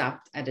been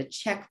stopped at a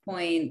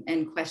checkpoint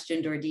and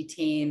questioned or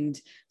detained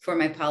for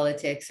my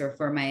politics or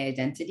for my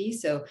identity.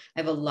 So I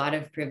have a lot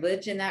of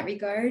privilege in that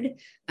regard.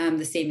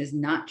 The same is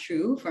not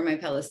true for my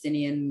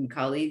Palestinian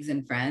colleagues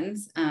and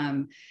friends.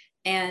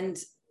 And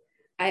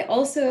I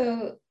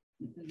also,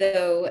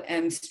 though,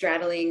 am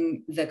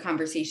straddling the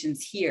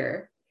conversations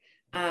here.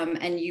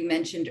 And you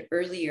mentioned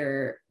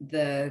earlier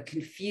the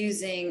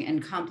confusing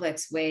and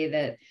complex way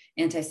that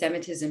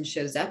anti-Semitism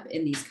shows up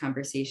in these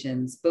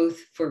conversations, both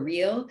for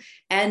real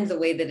and the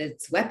way that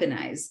it's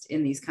weaponized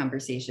in these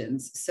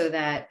conversations, so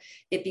that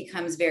it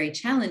becomes very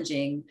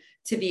challenging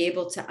to be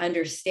able to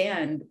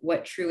understand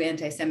what true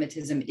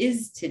anti-Semitism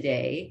is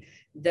today,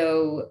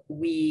 though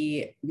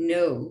we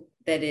know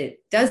that it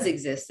does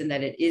exist and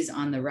that it is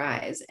on the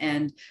rise.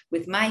 And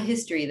with my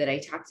history that I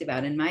talked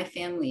about in my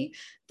family,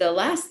 the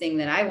last thing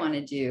that I want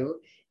to do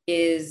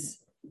is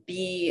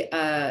be in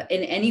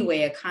any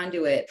way a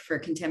conduit for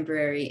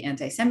contemporary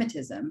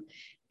anti-Semitism.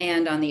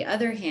 And on the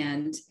other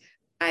hand,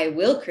 I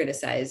will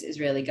criticize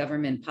Israeli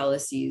government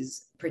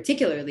policies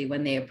particularly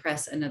when they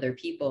oppress another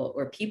people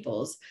or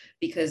peoples,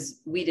 because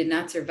we did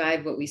not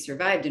survive what we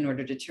survived in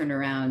order to turn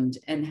around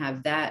and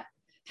have that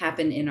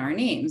happen in our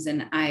names.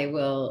 And I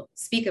will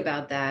speak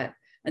about that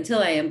until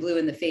I am blue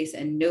in the face,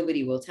 and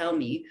nobody will tell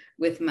me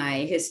with my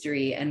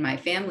history and my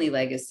family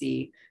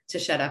legacy to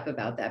shut up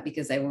about that,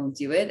 because I won't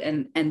do it.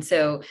 And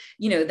so,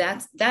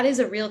 that is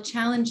a real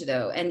challenge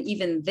though. And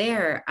even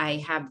there, I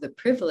have the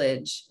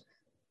privilege,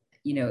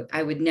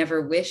 I would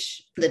never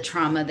wish the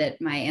trauma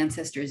that my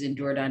ancestors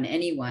endured on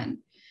anyone.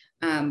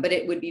 But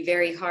it would be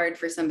very hard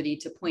for somebody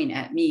to point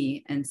at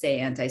me and say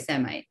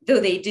anti-Semite, though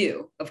they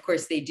do. Of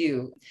course they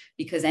do,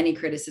 because any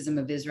criticism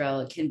of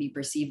Israel can be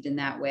perceived in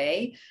that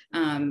way,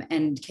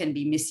 and can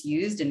be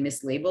misused and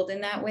mislabeled in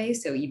that way.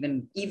 So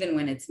even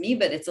when it's me,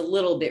 but it's a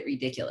little bit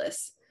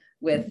ridiculous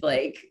with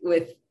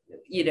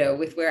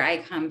where I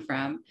come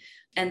from.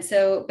 And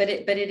so, but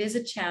it is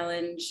a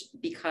challenge,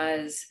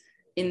 because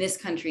in this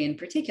country in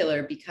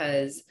particular,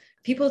 because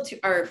people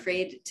are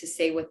afraid to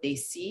say what they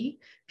see.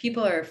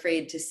 People are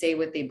afraid to say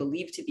what they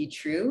believe to be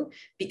true,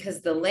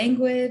 because the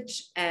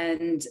language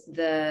and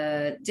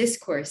the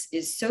discourse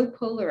is so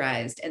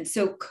polarized and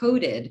so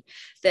coded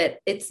that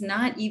it's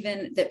not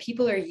even that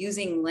people are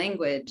using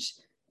language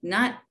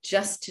not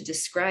just to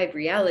describe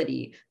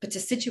reality, but to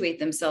situate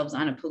themselves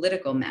on a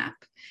political map.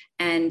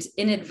 And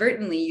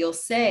inadvertently,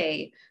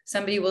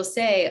 somebody will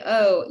say,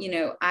 oh,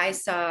 I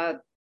saw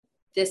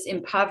this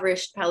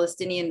impoverished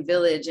Palestinian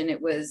village and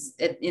it was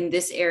in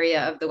this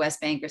area of the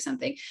West Bank or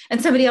something. And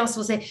somebody else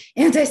will say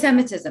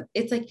anti-Semitism.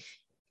 It's like,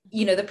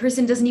 the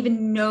person doesn't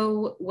even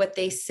know what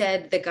they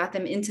said that got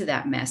them into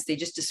that mess. They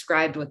just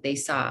described what they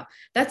saw.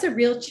 That's a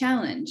real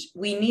challenge.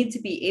 We need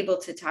to be able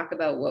to talk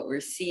about what we're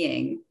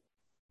seeing.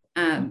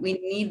 We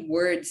need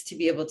words to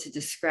be able to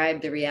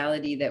describe the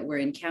reality that we're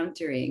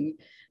encountering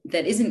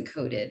that isn't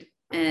coded.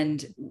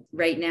 And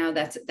right now,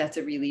 that's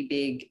a really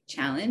big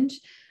challenge.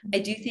 I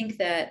do think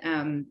that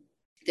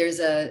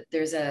there's a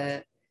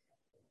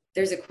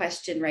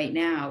question right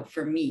now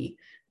for me,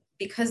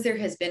 because there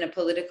has been a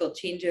political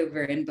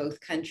changeover in both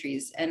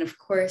countries. And of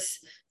course,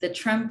 the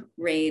Trump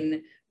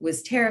reign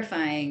was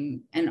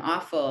terrifying and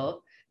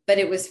awful, but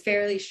it was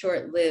fairly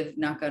short-lived,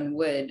 knock on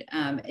wood.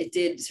 It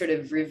did sort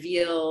of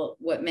reveal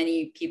what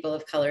many people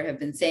of color have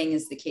been saying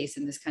is the case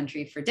in this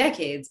country for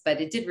decades, but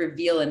it did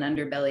reveal an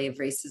underbelly of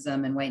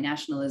racism and white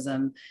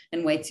nationalism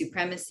and white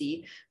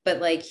supremacy.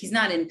 But he's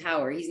not in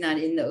power. He's not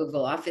in the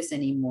Oval Office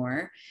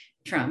anymore,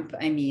 Trump,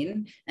 I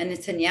mean. And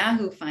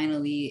Netanyahu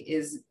finally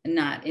is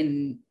not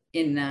in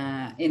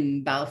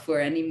Balfour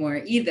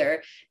anymore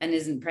either, and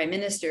isn't prime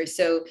minister.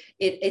 So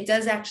it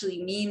does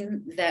actually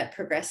mean that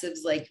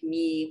progressives like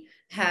me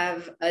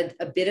have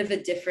a bit of a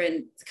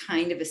different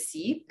kind of a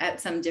seat at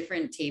some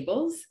different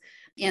tables.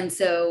 And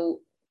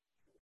so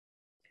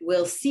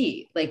we'll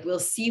see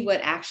what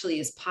actually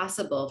is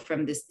possible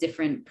from this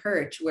different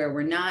perch, where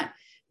we're not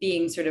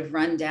being sort of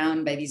run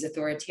down by these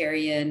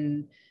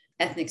authoritarian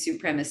ethnic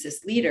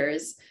supremacist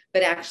leaders,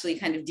 but actually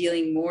kind of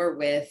dealing more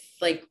with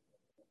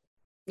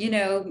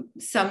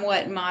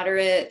somewhat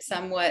moderate,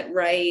 somewhat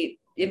right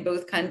in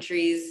both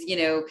countries,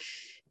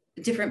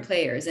 different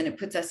players, and it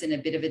puts us in a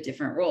bit of a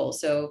different role.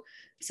 So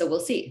we'll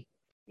see.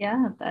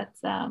 Yeah,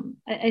 that's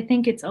I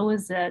think it's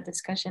always a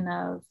discussion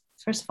of,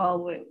 first of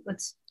all,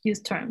 let's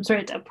use terms,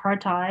 right?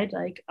 Apartheid,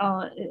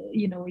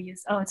 we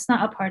use, it's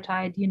not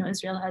apartheid,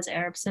 Israel has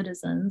Arab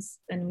citizens,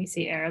 and we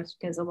say Arabs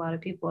because a lot of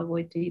people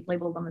avoid to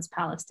label them as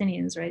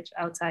Palestinians, right?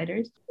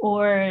 Outsiders.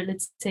 Or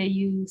let's say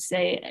you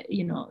say,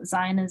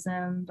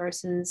 Zionism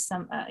versus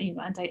some,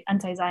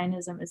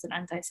 anti-Zionism is an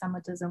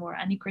anti-Semitism, or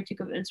any critique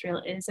of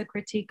Israel is a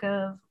critique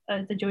of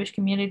the Jewish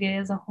community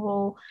as a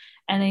whole.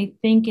 And I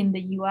think in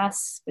the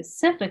US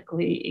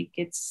specifically, it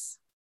gets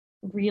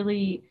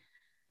really,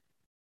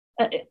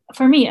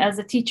 for me as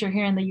a teacher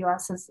here in the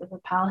US, as a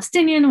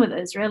Palestinian with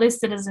Israeli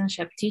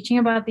citizenship, teaching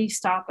about these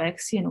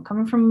topics,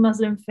 coming from a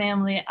Muslim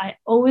family, I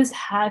always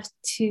have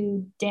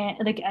to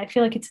I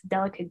feel like it's a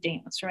delicate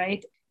dance,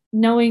 right?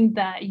 Knowing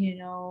that,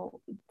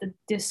 the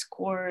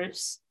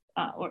discourse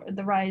or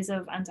the rise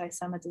of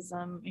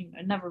anti-Semitism,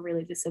 never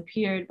really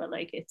disappeared, but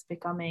it's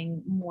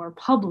becoming more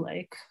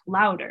public,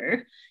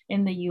 louder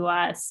in the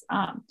US,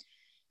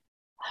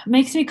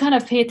 makes me kind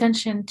of pay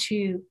attention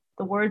to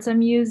the words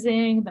I'm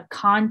using, the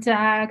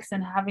context,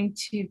 and having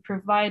to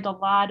provide a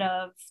lot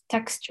of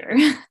texture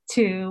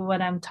to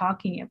what I'm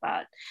talking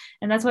about.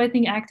 And that's why I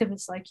think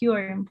activists like you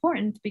are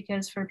important,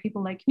 because for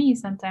people like me,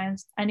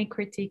 sometimes any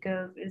critique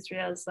of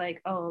Israel is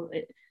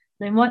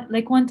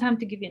one time,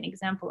 to give you an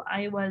example,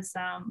 I was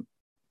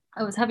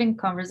having a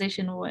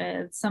conversation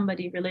with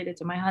somebody related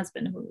to my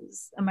husband,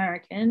 who's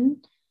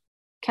American,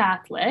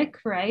 Catholic,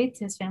 right?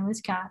 His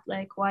family's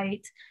Catholic,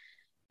 white.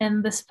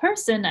 And this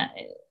person,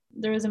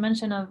 there was a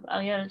mention of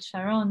Ariel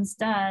Sharon's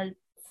dad.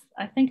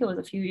 I think it was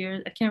a few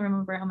years, I can't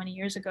remember how many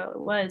years ago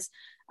it was.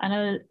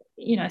 And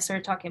I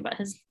started talking about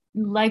his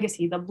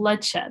legacy, the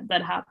bloodshed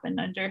that happened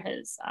under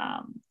his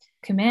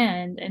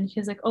command. And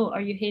he was like, oh,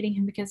 are you hating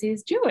him because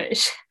he's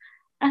Jewish?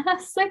 And I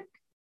was like,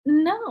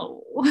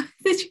 no.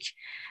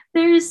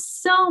 there's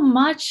so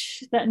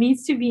much that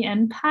needs to be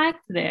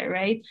unpacked there,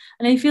 right?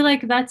 And I feel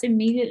like that's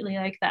immediately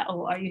like that.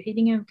 Oh, are you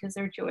hating him because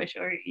they're Jewish?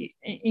 Or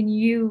in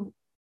you,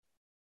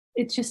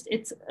 it's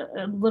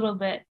a little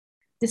bit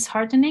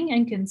disheartening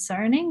and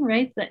concerning,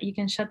 right? That you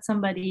can shut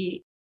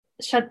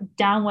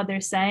down what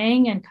they're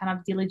saying and kind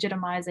of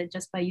delegitimize it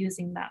just by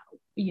using that,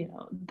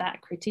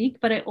 that critique.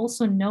 But I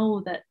also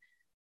know that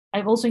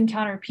I've also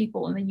encountered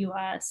people in the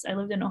US. I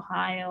lived in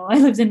Ohio. I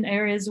lived in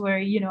areas where,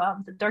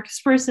 I'm the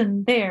darkest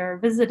person there,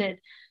 visited,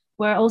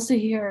 where I also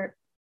hear,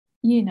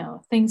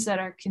 things that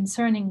are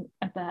concerning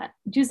about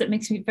Jews that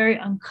makes me very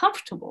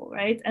uncomfortable,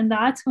 right? And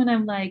that's when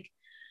I'm like,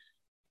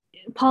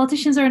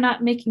 politicians are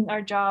not making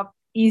our job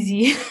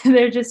easy.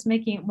 They're just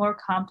making it more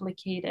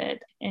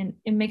complicated, and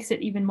it makes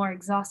it even more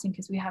exhausting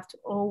because we have to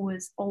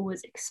always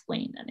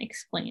explain and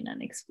explain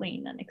and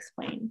explain and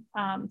explain.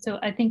 So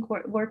I think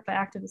work by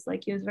activists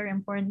like you is very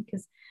important,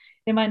 because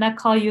they might not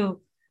call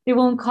you, they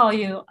won't call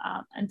you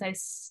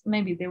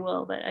maybe they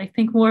will, but I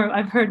think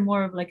I've heard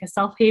more of like a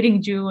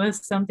self-hating Jew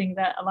is something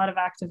that a lot of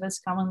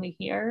activists commonly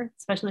hear,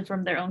 especially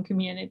from their own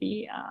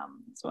community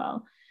as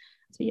well.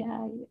 So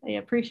yeah, I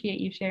appreciate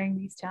you sharing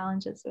these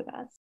challenges with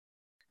us.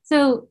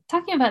 So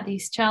talking about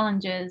these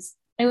challenges,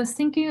 I was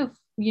thinking of,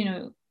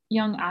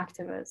 young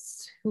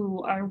activists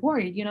who are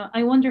worried.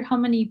 I wonder how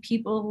many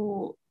people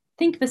who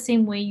think the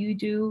same way you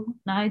do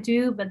and I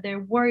do, but they're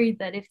worried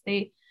that if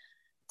they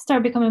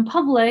start becoming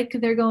public,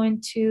 they're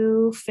going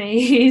to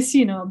face,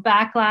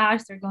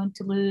 backlash. They're going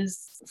to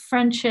lose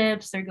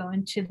friendships. They're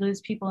going to lose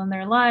people in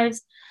their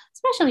lives,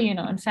 especially,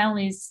 in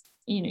families.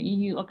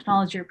 You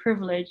acknowledge your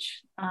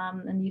privilege,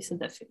 and you said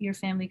that your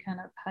family kind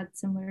of had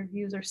similar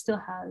views or still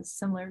has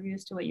similar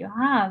views to what you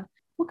have.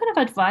 What kind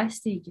of advice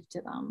do you give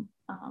to them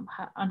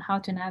on how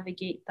to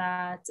navigate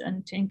that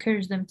and to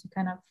encourage them to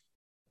kind of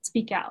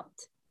speak out?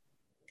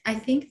 I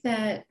think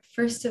that,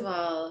 first of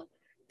all,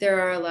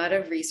 there are a lot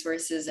of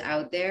resources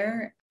out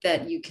there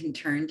that you can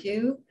turn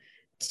to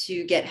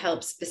get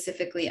help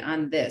specifically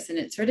on this. And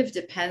it sort of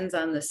depends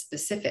on the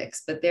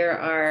specifics, but there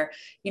are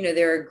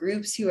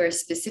groups who are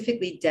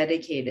specifically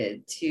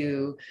dedicated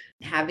to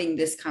having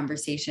this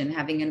conversation,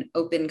 having an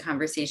open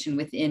conversation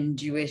within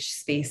Jewish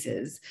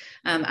spaces.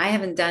 I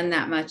haven't done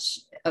that much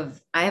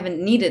I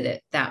haven't needed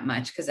it that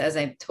much, because as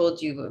I've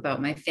told you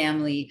about my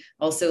family,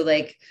 also,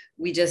 like,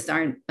 we just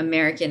aren't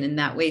American in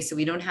that way. So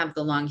we don't have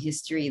the long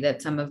history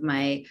that some of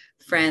my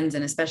friends,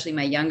 and especially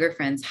my younger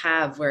friends,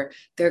 have, where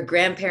their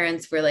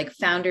grandparents were like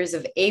founders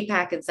of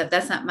AIPAC and stuff.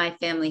 That's not my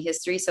family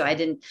history. So I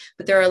didn't,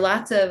 but there are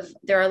lots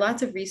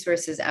of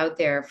resources out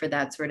there for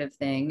that sort of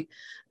thing.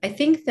 I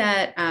think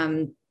that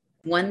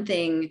one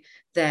thing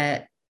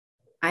that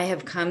I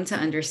have come to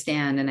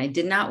understand, and I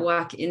did not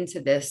walk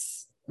into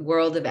this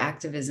world of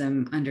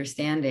activism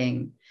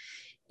understanding,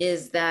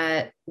 is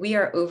that we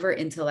are over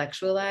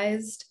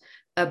intellectualized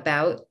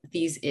about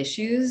these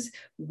issues,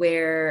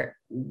 where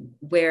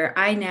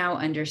I now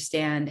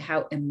understand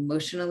how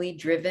emotionally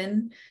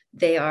driven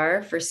they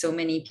are for so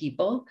many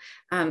people.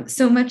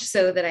 So much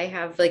so that I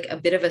have like a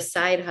bit of a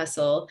side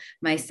hustle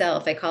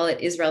myself. I call it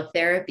Israel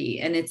Therapy.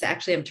 And it's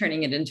actually, I'm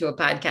turning it into a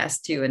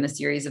podcast too, and a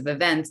series of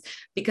events,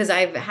 because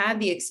I've had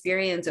the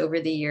experience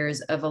over the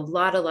years of a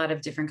lot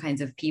of different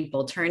kinds of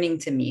people turning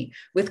to me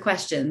with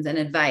questions and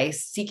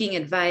advice, seeking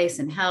advice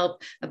and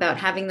help about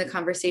having the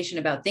conversation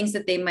about things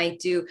that they might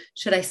do.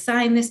 Should I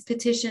sign this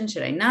petition?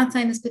 Should I not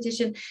sign this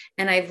petition?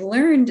 And I've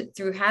learned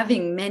through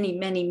having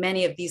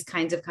many of these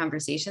kinds of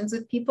conversations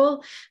with people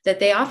that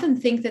they often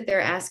think that they're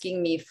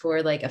asking me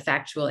for like a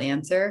factual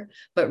answer,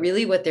 but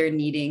really what they're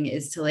needing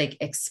is to like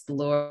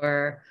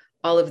explore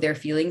all of their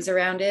feelings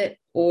around it,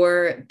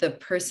 or the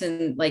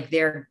person, like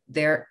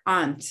their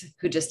aunt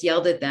who just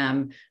yelled at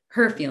them,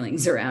 her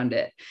feelings around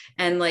it.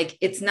 And like,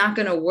 it's not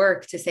going to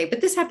work to say,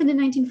 but this happened in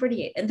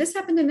 1948 and this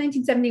happened in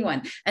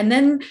 1971. And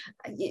then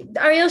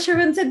Ariel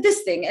Sharon said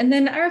this thing. And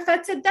then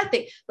Arafat said that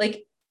thing.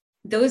 Like,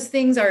 those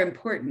things are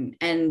important.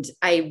 And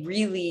I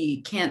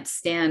really can't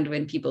stand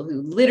when people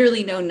who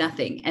literally know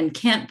nothing and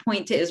can't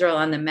point to Israel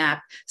on the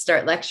map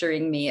start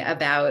lecturing me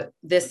about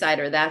this side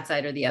or that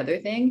side or the other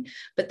thing.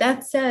 But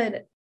that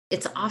said,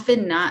 it's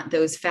often not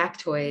those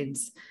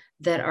factoids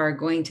that are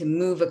going to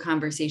move a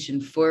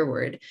conversation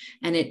forward.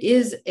 And it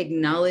is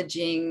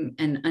acknowledging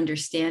and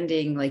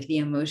understanding like the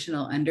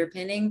emotional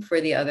underpinning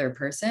for the other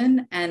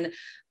person. And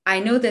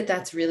I know that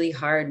that's really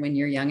hard when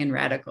you're young and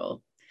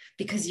radical,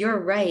 because you're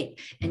right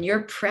and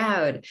you're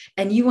proud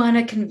and you want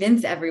to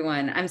convince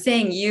everyone. I'm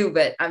saying you,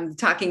 but I'm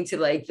talking to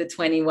like the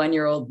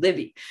 21-year-old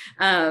Libby.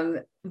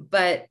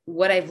 But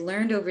what I've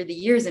learned over the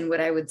years, and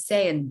what I would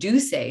say and do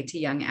say to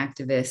young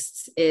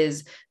activists,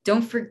 is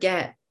don't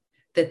forget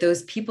that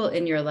those people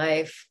in your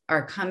life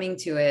are coming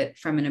to it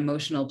from an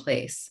emotional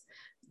place.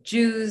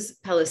 Jews,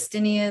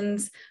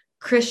 Palestinians,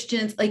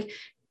 Christians, like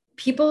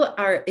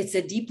it's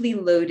a deeply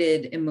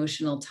loaded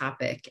emotional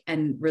topic,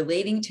 and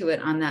relating to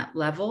it on that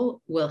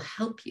level will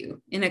help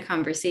you in a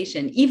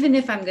conversation. Even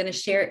if I'm going to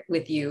share it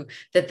with you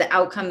that the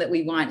outcome that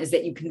we want is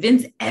that you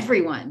convince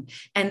everyone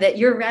and that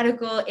your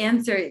radical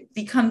answer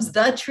becomes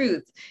the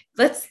truth.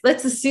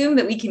 Let's assume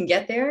that we can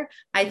get there.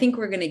 I think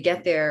we're going to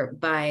get there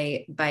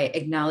by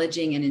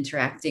acknowledging and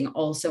interacting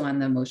also on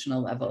the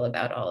emotional level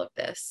about all of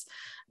this,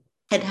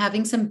 and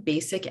having some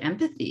basic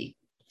empathy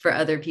for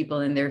other people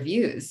and their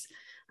views.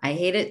 I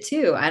hate it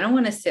too. I don't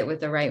want to sit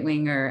with a right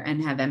winger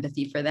and have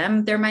empathy for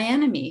them. They're my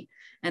enemy.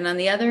 And on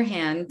the other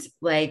hand,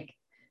 like,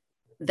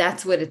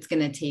 that's what it's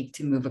going to take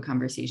to move a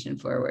conversation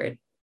forward.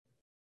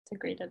 It's a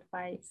great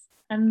advice.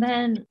 And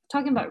then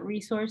talking about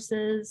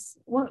resources,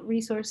 what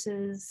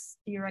resources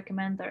do you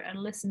recommend that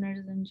our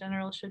listeners in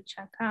general should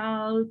check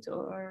out?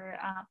 Or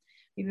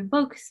maybe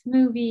books,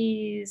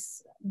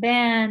 movies,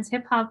 bands,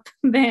 hip hop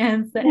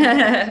bands?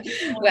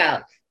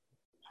 Well,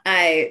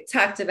 I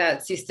talked about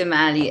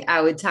Systemali.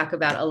 I would talk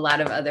about a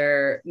lot of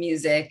other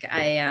music.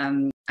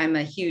 I'm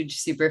a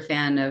huge super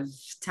fan of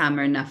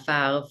Tamer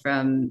Nafal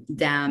from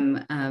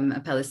Dam, a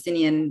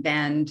Palestinian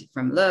band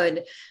from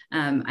Lod.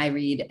 I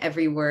read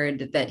every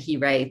word that he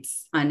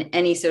writes on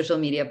any social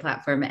media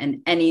platform,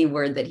 and any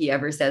word that he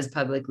ever says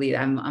publicly,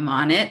 I'm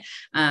on it.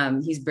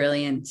 He's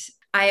brilliant.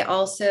 I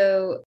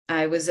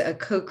was a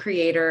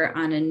co-creator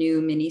on a new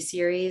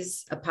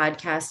miniseries, a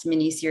podcast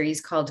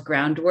miniseries called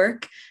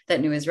Groundwork that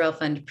New Israel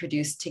Fund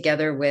produced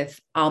together with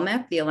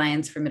ALMEP, the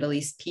Alliance for Middle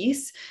East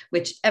Peace,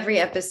 which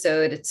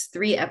it's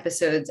 3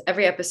 episodes.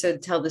 Every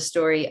episode tell the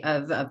story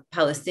of a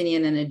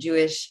Palestinian and a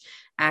Jewish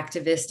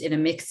activist in a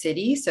mixed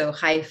city. So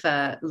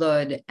Haifa,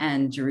 Lod,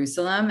 and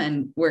Jerusalem,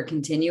 and we're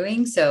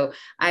continuing. So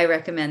I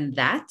recommend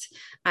that.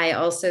 I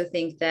also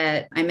think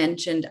that I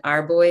mentioned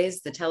Our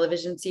Boys, the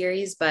television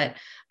series, but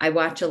I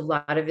watch a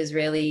lot of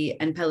Israeli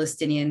and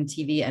Palestinian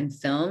TV and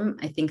film.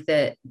 I think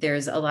that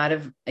there's a lot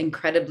of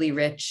incredibly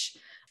rich,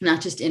 not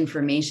just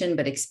information,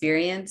 but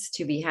experience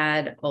to be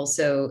had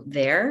also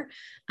there.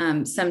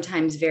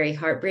 Sometimes very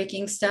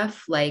heartbreaking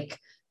stuff like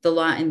The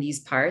Law in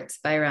These Parts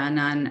by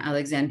Ra'anan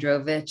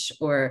Alexandrovich,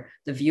 or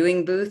The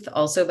Viewing Booth,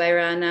 also by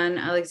Ra'anan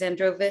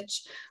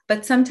Alexandrovich,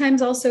 but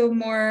sometimes also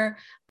more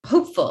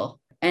hopeful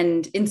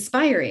and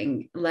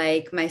inspiring,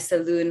 like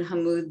Maisalun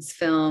Hamoud's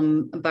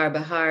film Bar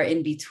Bahar,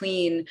 In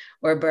Between,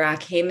 or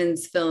Barak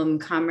Heyman's film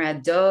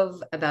Comrade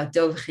Dov, about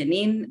Dov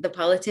Chenin, the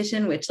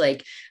politician, which,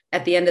 like,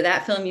 at the end of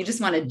that film, you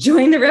just want to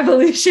join the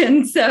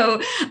revolution.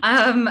 So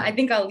I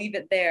think I'll leave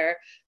it there.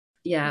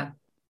 Yeah.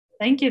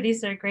 Thank you.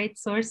 These are great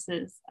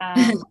sources.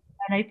 And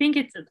I think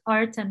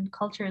art and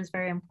culture is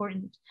very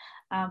important.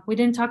 We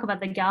didn't talk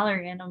about the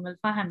gallery in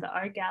Al-Fahim, the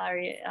art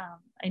gallery.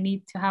 I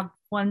need to have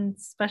one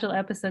special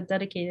episode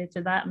dedicated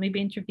to that. Maybe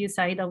interview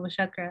Saeed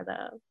Al-Mushakra,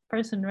 the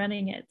person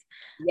running it.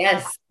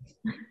 Yes.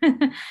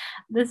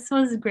 This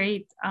was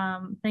great.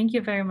 Thank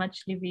you very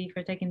much, Libby,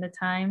 for taking the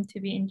time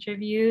to be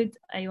interviewed.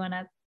 I want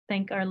to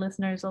thank our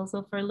listeners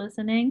also for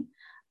listening.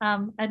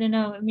 I don't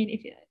know. I mean,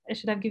 I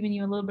should have given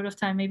you a little bit of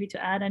time maybe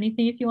to add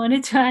anything if you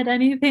wanted to add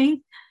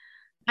anything.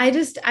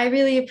 I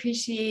really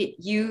appreciate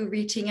you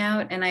reaching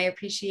out, and I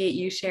appreciate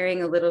you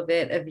sharing a little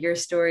bit of your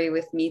story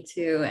with me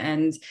too.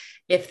 And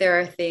if there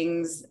are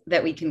things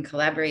that we can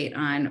collaborate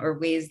on, or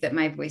ways that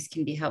my voice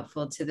can be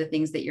helpful to the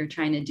things that you're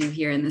trying to do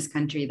here in this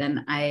country,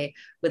 then I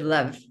would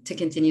love to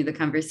continue the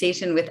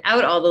conversation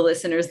without all the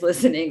listeners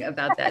listening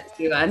about that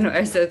too,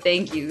 Anwar. So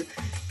thank you.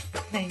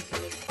 Thank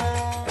you.